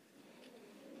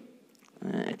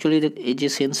 actually এই যে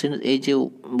এই যে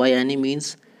by Annie means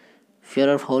fair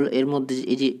R foul, এর মধ্যে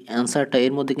এই যে অ্যান্সারটা,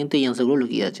 এর মধ্যে কিন্তু এই অ্যান্সারগুলো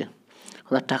লুকিয়ে আছে,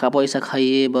 অর্থাৎ টাকা পয়সা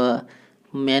খাইয়ে বা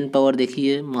ম্যান পাওয়ার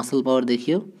দেখিয়ে, মাসেল পাওয়ার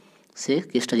দেখিয়েও সে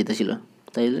কেসটা জিতেছিল।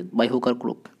 তাই বাই হুক আর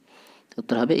ক্রুক,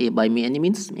 উত্তর হবে এ by Annie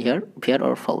means fair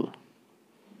R foul.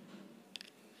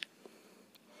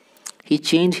 He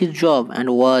change his job and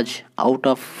was out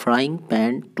of frying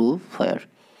pan to fire.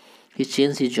 He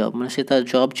change his job মানে সে তার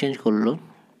জব চেঞ্জ করলো,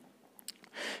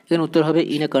 এখানে উত্তর হবে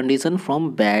in a condition from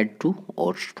bad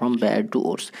to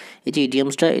ওর্স। এই যে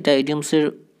ইডিয়ামসটা, এটা ইডিয়ামস,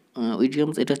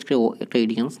 এটা হচ্ছে একটা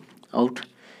idioms, out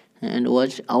and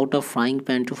was out of frying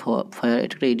pan to fire,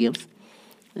 এটা একটা ইডিয়ামস।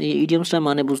 এই ইডিয়ামসটা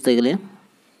মানে বুঝতে গেলে,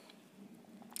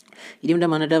 ইডিয়ামটা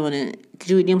মানেটা মানে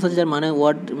কিছু ইডিয়ামস আছে যার মানে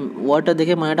ওয়ার্ডটা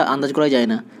দেখে মানেটা আন্দাজ করা যায়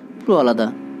না, পুরো আলাদা,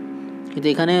 কিন্তু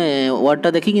এখানে ওয়ার্ডটা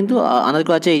দেখি কিন্তু আন্দাজ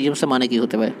করা আছে ইডিয়ামসটা মানে কী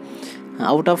হতে পারে।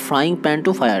 Out of frying pan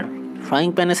to fire, frying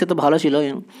প্যানে সে তো ভালো ছিল,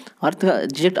 আর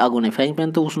ডিরেক্ট আগুনে, ফ্রাইং প্যান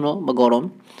তো উষ্ণ বা গরম,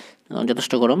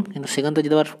 যথেষ্ট গরম, কিন্তু সেখান থেকে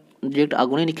যদি আবার ডিরেক্ট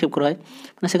আগুনে নিক্ষেপ করা হয়,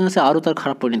 মানে সেখানে সে আরও তার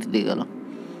খারাপ পরিণতি দিয়ে গেল।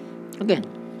 ওকে,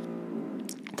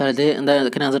 তাহলে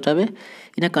এখানে আনসারটা হবে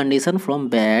in a condition from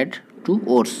bad to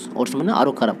ওর্স মানে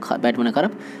আরও খারাপ, ব্যাড মানে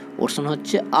খারাপ, ওর্স মানে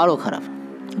হচ্ছে আরও খারাপ।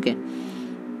 ওকে,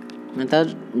 মানে তার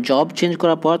জব চেঞ্জ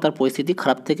করার পর তার পরিস্থিতি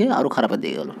খারাপ থেকে আরও খারাপের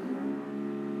দিকে গেল।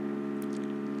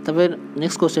 তারপর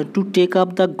next question, to take up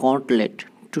the gauntlet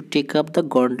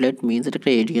means, এটা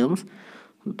একটা ইডিয়ামস।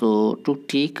 তো to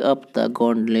take up the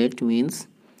gauntlet means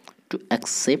to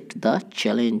accept the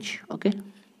challenge. Okay,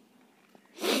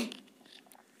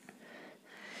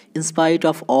 in spite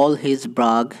of all his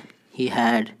brag he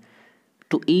had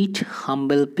to eat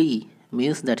humble pie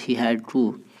means that he had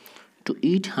to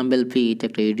eat humble pie, এটা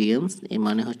একটা idioms, এর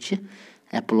মানে হচ্ছে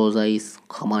apologize,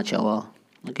 ক্ষমা চাওয়া।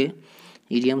 ওকে,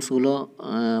 ইডিয়ামসগুলো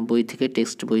বই থেকে,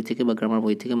 text বই থেকে বা গ্রামার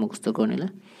বই থেকে মুখস্থ করে নিলে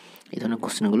এই ধরনের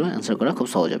কোশ্চেনগুলো অ্যান্সার করা খুব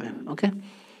সহজ হবে। ওকে,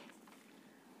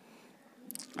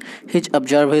 his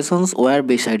observations war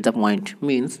beside the point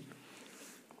means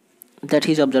that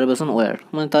his observation war,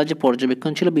 মানে তার যে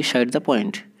পর্যবেক্ষণ ছিল বিসাইড দ্য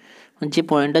পয়েন্ট, যে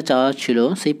পয়েন্টটা চাওয়া ছিল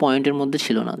সেই পয়েন্টের মধ্যে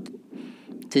ছিল না।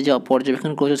 সে যে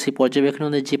পর্যবেক্ষণ করেছে সেই পর্যবেক্ষণের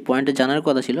মধ্যে যে পয়েন্টটা জানার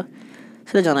কথা ছিল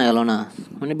সেটা জানা গেল না,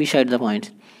 মানে বিসাইড দ্য পয়েন্ট।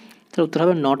 তার উত্তর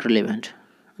হবে নট রিলেভেন্ট,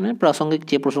 মানে প্রাসঙ্গিক,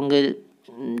 যে প্রসঙ্গে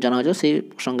জানা হয়েছে সেই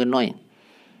প্রসঙ্গে নয়,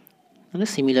 মানে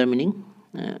সিমিলার মিনিং,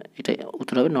 এটা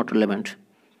উত্তর হবে not relevant.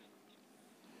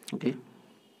 Okay,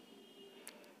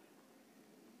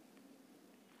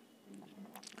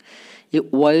 a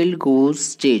wild Goodge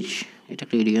Chase, এটা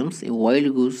একটা idioms. A wild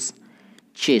Goodge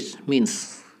Chase means,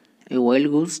 a wild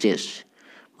Goodge Chase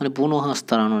মানে বুনো হাঁস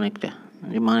তাড়ানো, অনেকটা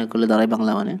মানে করলে দাঁড়ায়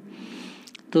বাংলা মানে।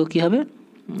 তো কী হবে,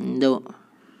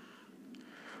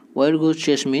 ওয়াইল্ড গুজ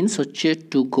চেজ মিনস হচ্ছে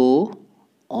to go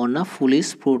on a foolish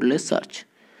fruitless search,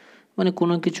 মানে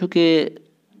কোনো কিছুকে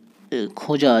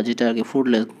খোঁজা, যেটা আর কি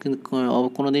ফ্রুটলেস, কিন্তু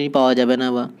কোনো দিনই পাওয়া যাবে না,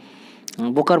 বা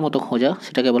বোকার মতো খোঁজা,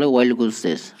 সেটাকে বলে ওয়াইল্ড গুজ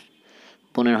চেজ,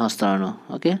 বনের হাঁস তাড়ানো।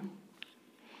 ওকে,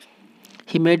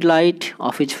 he made light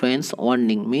off his friends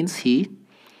warning means he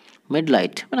made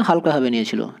light মানে হালকাভাবে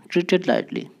নিয়েছিল, treated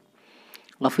lightly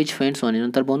of his friends warning,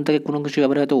 তার বোন থেকে কোনো কিছু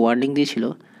ব্যাপারে হয়তো ওয়ার্নিং দিয়েছিল,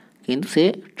 কিন্তু সে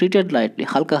ট্রিটেড লাইটলি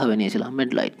হালকাভাবে নিয়েছিল, মেড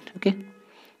লাইট। ওকে,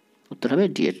 উত্তর হবে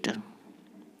ডিএডটা।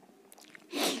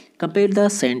 কম্পেয়ার দ্য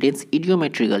সেন্টেন্স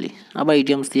ইডিওমেট্রিক্যালি, আবার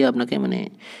ইডিয়ামস দিয়ে আপনাকে, মানে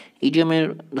ইডিয়মের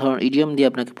ইডিয়ম দিয়ে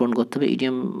আপনাকে পূরণ করতে হবে।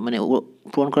 ইডিয়ম মানে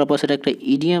পূরণ করার পর সেটা একটা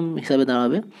ইডিয়ম হিসাবে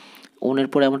দাঁড়াবে, ওনের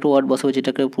পরে এমন একটা ওয়ার্ড বসাবে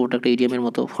যেটাকে পুরোটা একটা ইডিয়মের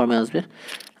মতো ফর্মে আসবে।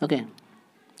 ওকে,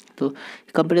 তো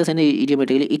কম্পারিজন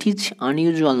ইডিওমেট্রিক্যালি, ইট ইজ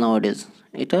আনইউজুয়াল নাওয়াডেজ,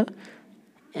 এটা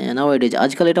নাওয়াডেজ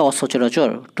আজকাল এটা অসচরাচর,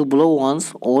 two blow one's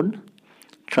own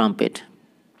trumpet,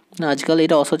 না আজকাল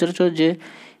এটা অসচরাচর যে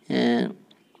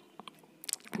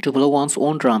two blow one's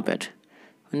own trumpet,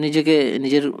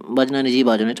 নিজের বাজনা নিজেই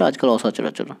বাজানো, এটা আজকাল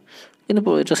অসচরাচর। কিন্তু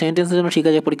এটা সেন্টেন্সের জন্য ঠিক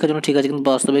আছে, পরীক্ষার জন্য ঠিক আছে, কিন্তু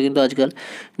বাস্তবে কিন্তু আজকাল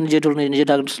নিজের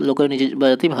ডাক লোকের নিজে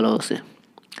বাজাতেই ভালোবাসে,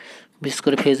 বিশেষ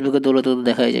করে ফেসবুকে দৌলতে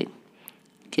দেখাই যায়,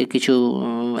 কিছু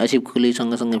অ্যাচিভ করলেই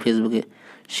সঙ্গে সঙ্গে ফেসবুকে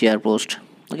share post.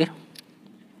 Okay,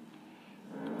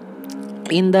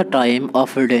 in the time of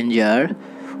danger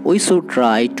we should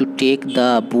try to take the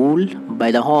bull by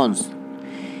the horns,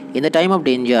 in the time of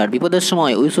danger বিপদের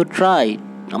সময় উই শুড ট্রাই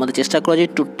আমাদের চেষ্টা করা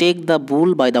যায়, to take the bull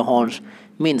by the horns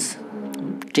means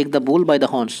take the bull by the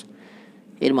horns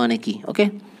এর মানে কি? ওকে,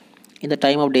 in the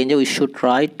time of danger we should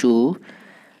try to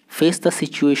face the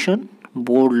situation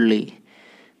boldly,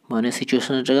 মানে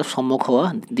সিচুয়েশনটাকে সম্মুখ হওয়া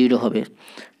দৃঢ়ভাবে।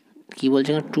 কী বলছে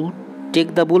এখানে, to take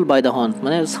the bull by the horns,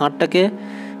 মানে ষাঁড়টাকে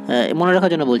মনে রাখার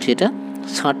জন্য বলছি এটা,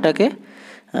 ষাঁড়টাকে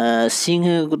সিংহ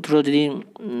যদি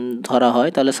ধরা হয়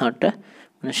তাহলে ষাঁড়টা,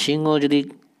 মানে সিংহ যদি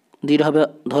দৃঢ়ভাবে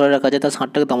ধরে রাখা যায় তাহলে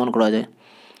ষাঁড়টাকে দমন করা যায়।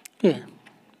 ঠিক,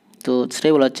 তো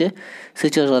সেটাই বলা হচ্ছে,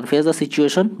 situation face the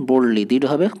situation boldly,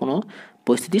 দৃঢ়ভাবে কোনো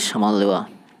পরিস্থিতির সামাল দেওয়া।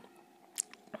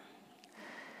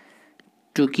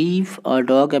 To give a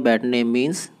dog a bad name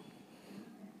means,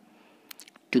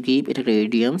 to give এটা একটা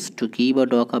idioms, to give a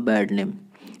dog a bad name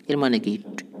এর মানে কি,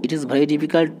 it is very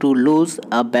difficult to lose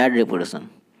a bad reputation,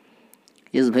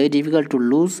 it is very difficult to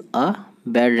lose a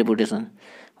bad reputation,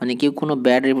 মানে কেউ কোনো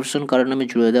bad reputation কারোর নামে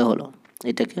জুড়ে দেওয়া হলো,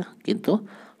 এটাকে কিন্তু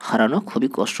হারানো খুবই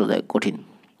কষ্টদায়ক, কঠিন।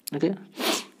 ওকে,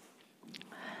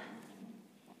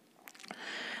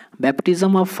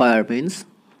 baptism of fire means,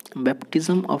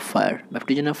 baptism of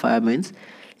fire means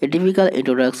a difficult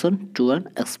introduction to an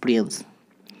experience,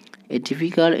 A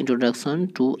difficult introduction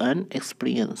to an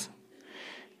experience,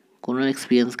 কোনো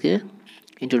এক্সপিরিয়েন্সকে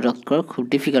ইন্ট্রোডাক্ট করা খুব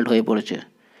ডিফিকাল্ট হয়ে পড়েছে,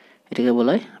 এটাকে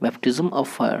বলা হয় baptism of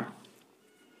fire.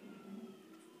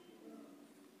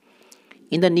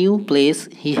 In the new place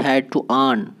he had to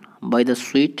earn by the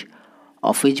sweet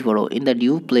of his bro, in the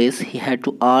new place he had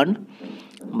to earn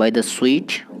by the sweet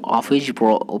of his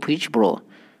bro,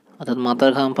 অর্থাৎ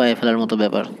মাথার ঘাম পায়ে ফেলার মতো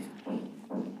ব্যাপার।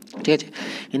 ঠিক আছে,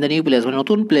 in the new place মানে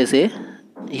নতুন প্লেসে,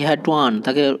 হি হ্যাড টু আর্ন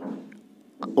তাকে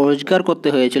রোজগার করতে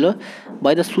হয়েছিল,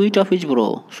 by the sweet of his bro,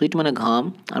 sweet মানে ঘাম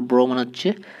আর ব্রো মানে হচ্ছে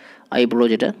আইব্রো,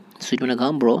 যেটা সুইট মানে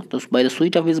ঘাম, ব্রো, তো by the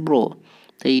sweet of his bro,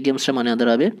 তো এই ইডিয়ামসটা মানে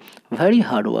দাঁড়াবে ভেরি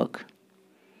হার্ড ওয়ার্ক,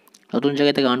 নতুন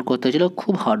জায়গায় থেকে আর্ন করতে হয়েছিল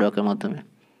খুব হার্ড ওয়ার্কের মাধ্যমে।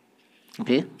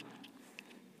 ওকে,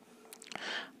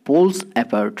 পোলস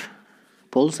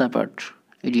অ্যাপার্ট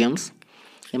ইডিয়ামস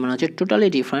এর মানে হচ্ছে টোটালি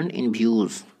ডিফারেন্ট ইন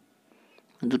ভিউজ,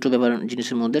 দুটো ব্যাপার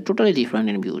জিনিসের মধ্যে totally different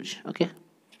in views. Okay,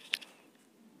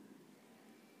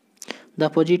 the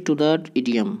opposite to the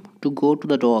idiom, to go to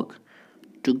the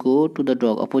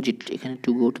dog, opposite, এখানে to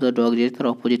go to the dog যেহেতু তার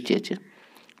অপোজিট চেয়েছে,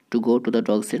 টু গো টু দ্য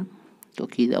ডগসের তো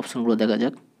কি অপশনগুলো দেখা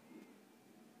যাক।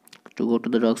 To go to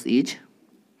the dogs is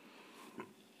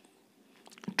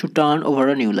to turn over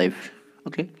a new life,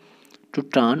 okay, to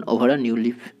turn over a new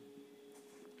leaf.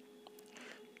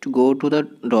 To go to the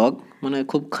dog মানে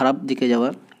খুব খারাপ দিকে যাওয়া,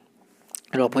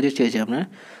 এর অপোজিট চেয়েছে আপনার,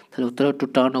 তাহলে উত্তর to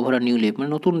turn over a new leaf মানে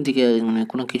নতুন দিকে, মানে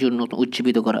কোনো কিছু নতুন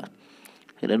উজ্জীবিত করা,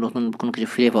 এটা নতুন কোনো কিছু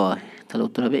ফিরে পাওয়া, তাহলে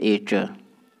উত্তর হবে এইটা।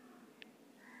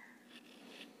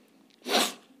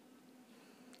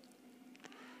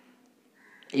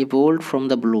 evolved from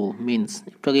the blue means,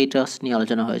 একটু আগে এটা নিয়ে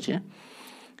আলোচনা হয়েছে।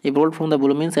 evolved from the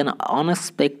blue means an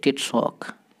unexpected shock,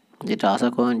 যেটা আশা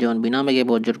করেন, যেমন বিনা মেঘে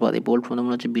বজ্রপাত, evolved from the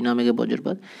মানে হচ্ছে বিনা মেঘে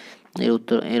বজ্রপাত, এর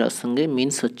উত্তর এর সঙ্গে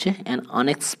মিন্স হচ্ছে an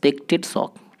unexpected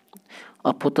shock,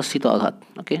 অপ্রত্যাশিত আঘাত,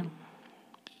 ওকে।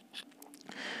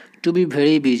 to be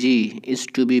very busy is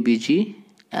to be busy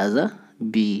as a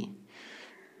bee,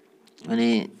 মানে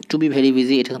টু বি ভেরি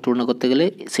বিজি এটাকে তুলনা করতে গেলে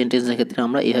সেন্টেন্সের ক্ষেত্রে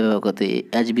আমরা এইভাবে ব্যবহার করতে,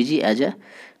 as busy as a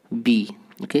B,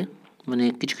 ওকে। মানে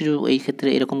কিছু কিছু এই ক্ষেত্রে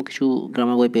এরকম কিছু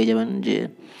গ্রামার বই পেয়ে যাবেন যে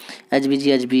as busy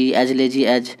as B, as lazy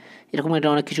as, এরকম একটা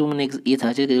অনেক কিছু মানে ইয়ে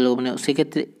থাকে যেগুলো মানে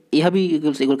সেক্ষেত্রে এইভাবেই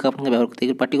এগুলোকে আপনাকে ব্যবহার করতে,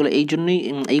 এগুলো পার্টিকুলার এই জন্যই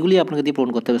এইগুলি আপনাকে দিয়ে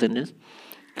পূরণ করতে হবে সেন্টেন্স।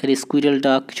 এখানে স্কুইরেল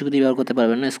ডাক কিছু দিয়ে ব্যবহার করতে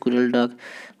পারবেন না, স্কুইরেল ডাক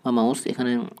বা মাউস,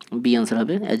 এখানে বি আনসার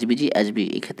হবে, অ্যাজ বিজি অ্যাজ বি।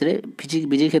 এই ক্ষেত্রে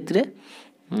বিজির ক্ষেত্রে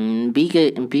বি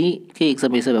কে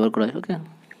এক্সাম্পল হিসেবে ব্যবহার করা হয়, ওকে।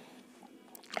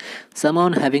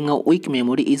 Someone having a week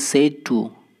memory is said to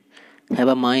have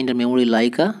a mind R memory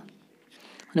like আ,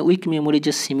 মানে উইক মেমোরি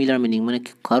যে সিমিলার মিনিং, মানে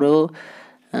কারো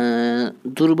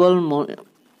দুর্বল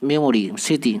মেমোরি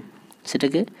স্মৃতি,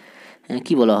 সেটাকে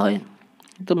কি বলা হয়,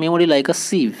 তো মেমোরি লাইক আ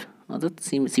শিব, অর্থাৎ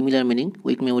similar meaning,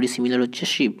 week memory similar হচ্ছে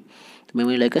শিব, তো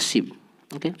memory like a Shiva,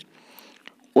 okay.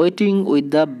 Waiting with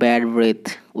the bad breadth,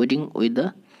 waiting with the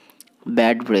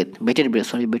bad breadth, bated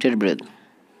breadth,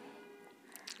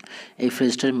 এই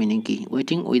ফ্রেজটার মিনিং কি?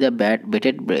 Waiting with a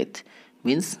bated breadth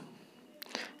means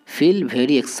feel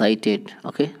very excited,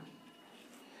 okay.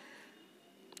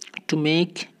 To make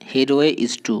Headway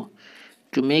is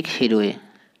to make Headway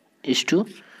is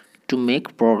to make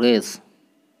progress,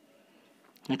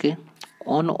 okay.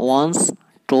 On once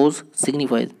টোজ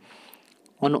signifies,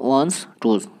 on once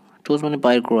টোজ মানে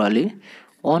পায়ের গোড়ালি,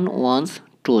 on once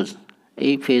টোজ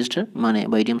এই ফ্রেজটার মানে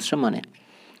বা ইডিয়ামসটার মানে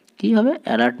কী হবে?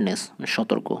 অ্যালার্টনেস,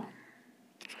 সতর্ক,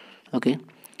 ওকে।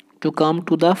 To come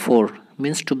to the four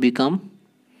means to become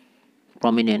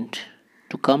prominent,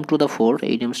 to come to the four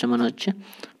এই ইডিয়ামসটার মানে হচ্ছে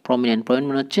প্রমিনেন্ট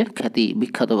মানে হচ্ছে খ্যাতি,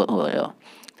 বিখ্যাত হওয়া,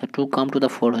 to come to the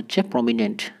four হচ্ছে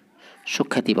প্রমিনেন্ট,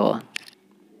 সুখ্যাতি পাওয়া।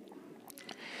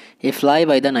 এ fly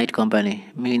by the night company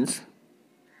means,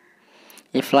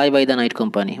 A fly by the night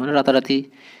company মানে রাতারাতি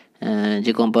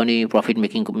যে কোম্পানি প্রফিট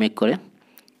মেক করে,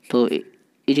 তো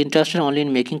is interested only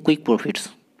in making quick profits,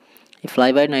 এই ফ্লাই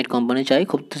বাই নাইট কোম্পানি চাই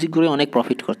খুব শীঘ্রই অনেক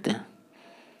প্রফিট করতে,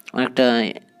 অনেকটা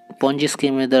পঞ্জি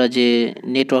স্কিমের দ্বারা যে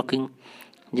নেটওয়ার্কিং,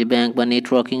 যে ব্যাংক বা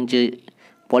নেটওয়ার্কিং যে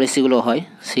পলিসিগুলো হয়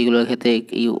সেইগুলোর ক্ষেত্রে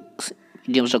এই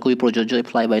ইডিয়ামসটা খুবই প্রযোজ্য,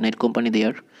 fly by night company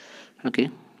there, okay.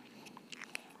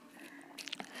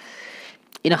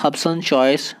 In a Hobson's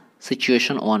choice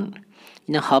situation one,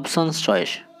 in a Hobson's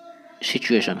choice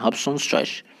situation, Hobson's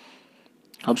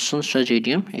choice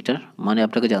idiom, এটার মানে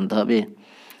আপনাকে জানতে হবে।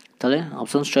 তাহলে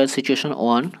Hobson's choice situation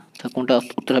one, তা কোনটা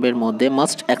উত্তর হবে এর মধ্যে?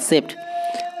 Must accept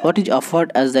what is offered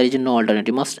as there is no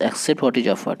alternative, must accept what is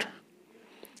offered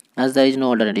as there is no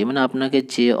alternative, মানে আপনাকে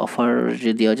যে অফার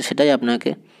যে দেওয়া হচ্ছে সেটাই আপনাকে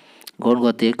গ্রহণ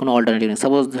করতে, কোনো অল্টারনেটিভ নেই।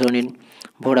 সাপোজ ধরে নিন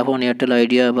ভোডাফোন, এয়ারটেল,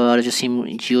 আইডিয়া বা আর যে সিম,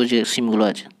 জিও যে সিমগুলো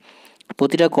আছে,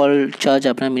 প্রতিটা কল চার্জ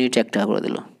আপনার মিনিটে 1 টাকা করে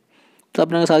দিল, তো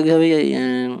আপনাকে স্বাভাবিকভাবেই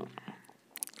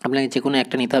আপনাকে যে কোনো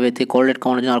একটা নিতে হবে, এতে কল রেট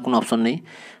কমানোর জন্য আর কোনো অপশন নেই।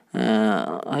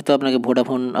 হয়তো আপনাকে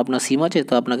ভোডাফোন আপনার সিম আছে,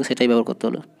 তো আপনাকে সেটাই ব্যবহার করতে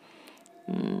হলো।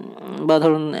 বা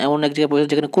ধরুন এমন এক জায়গায় পড়েছে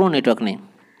যেখানে কোনো নেটওয়ার্ক নেই,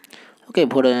 ওকে।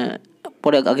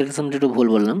 পরে আগের এক্সাম্পলটা একটু ভুল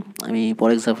বললাম, আমি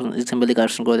পরে এক্সাম্পল দিয়ে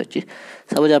কারেকশন করে দিচ্ছি।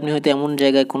 সাপোজ আপনি হয়তো এমন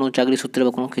জায়গায় কোনো চাকরি সূত্রে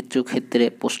বা কোনো ক্ষেত্রে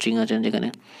পোস্টিং আছেন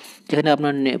যেখানে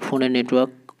আপনার ফোনের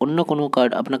নেটওয়ার্ক, অন্য কোনো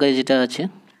কার্ড আপনার কাছে যেটা আছে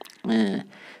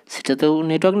সেটাতেও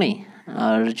নেটওয়ার্ক নেই,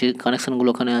 আর যে কানেকশানগুলো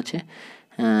ওখানে আছে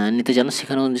নিতে চান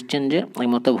সেখানেও দিচ্ছেন যে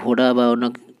একমাত্র ভোডা বা অন্য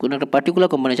কোনো একটা পার্টিকুলার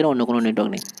কোম্পানি ছাড়া অন্য কোনো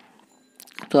নেটওয়ার্ক নেই,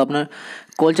 তো আপনার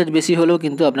কল চার্জ বেশি হলেও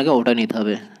কিন্তু আপনাকে ওটা নিতে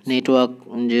হবে, নেটওয়ার্ক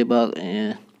যে বা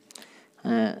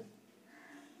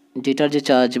যেটার যে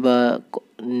চার্জ বা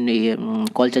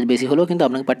কল চার্জ বেশি হলেও কিন্তু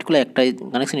আপনাকে পার্টিকুলার একটাই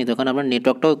কানেকশন নিতে হবে, কারণ আপনার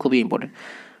নেটওয়ার্কটাও খুবই ইম্পর্টেন্ট।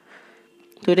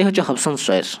 তো এটাই হচ্ছে হবসনস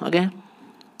choice, okay.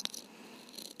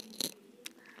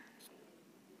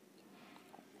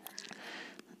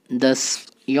 The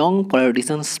young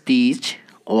politician speech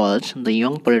was, the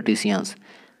young politicians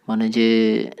মানে যে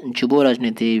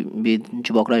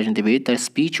যুবক রাজনীতিবিদ তার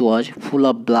speech was full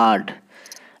of blood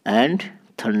and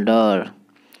thunder,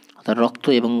 অর্থাৎ রক্ত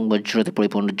এবং বজ্রতে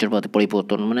বজ্রপাতে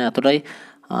পরিবর্তন, মানে এতটাই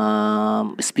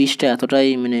স্পিচটা এতটাই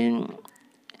মানে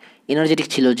এনার্জেটিক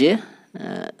ছিল যে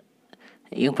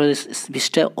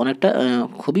স্পিচটা অনেকটা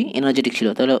খুবই এনার্জেটিক ছিল।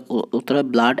 তাহলে উত্তর হয়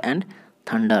blood and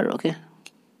thunder. Okay,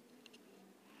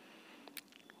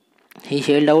 He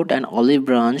held out an olive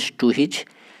branch to his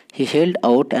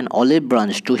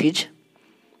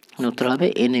উত্তর হবে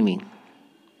enemy.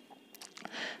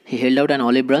 He held out an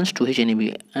olive branch to his enemy.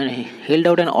 And he held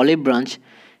out an olive branch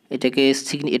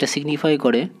এটা সিগনিফাই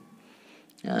করে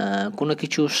কোনো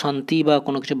কিছু শান্তি বা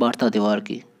কোনো কিছু বার্তা দেওয়া আর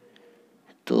কি।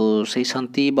 তো সেই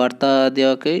শান্তি বার্তা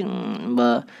দেওয়াকে বা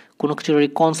কোনো কিছুর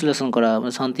রিকনসিলেশন করা,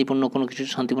 শান্তিপূর্ণ কোনো কিছু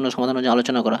শান্তিপূর্ণ সমাধান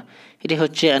আলোচনা করা, এটি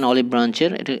হচ্ছে অ্যান অলিভ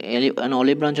ব্রাঞ্চের। এটা অ্যান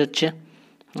অলিভ ব্রাঞ্চ হচ্ছে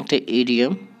একটা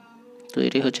ইডিয়ম। তো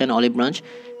এটাই হচ্ছে অ্যান অলিভ ব্রাঞ্চ।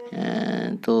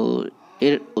 তো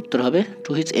এর উত্তর হবে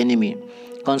টু হিজ এনিমি,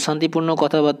 কারণ শান্তিপূর্ণ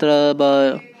কথাবার্তা বা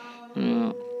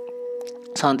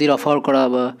শান্তির অফার করা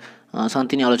বা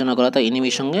শান্তি নিয়ে আলোচনা করা তা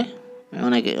এনিমির সঙ্গে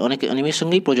অনেক এনিমির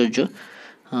সঙ্গেই প্রযোজ্য।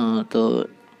 তো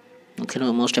এখানে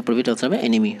মোস্ট অ্যাপ্রোপ্রিয়েট আনসার হবে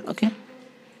এনিমি। ওকে,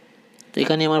 তো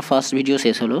এখানে আমার ফার্স্ট ভিডিও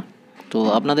শেষ হলো। তো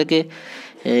আপনাদেরকে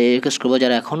রিকোয়েস্ট করবো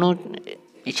যারা এখনও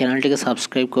এই চ্যানেলটিকে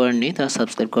সাবস্ক্রাইব করেননি তারা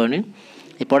সাবস্ক্রাইব করে নিন।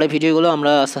 এই পরের ভিডিওগুলো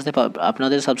আমরা আস্তে আস্তে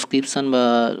আপনাদের সাবস্ক্রিপশান বা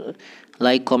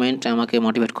লাইক কমেন্ট আমাকে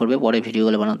মোটিভেট করবে পরের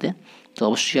ভিডিওগুলো বানাতে। তো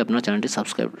অবশ্যই আপনারা চ্যানেলটি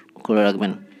সাবস্ক্রাইব করে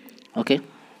রাখবেন। ওকে,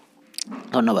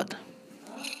 ধন্যবাদ।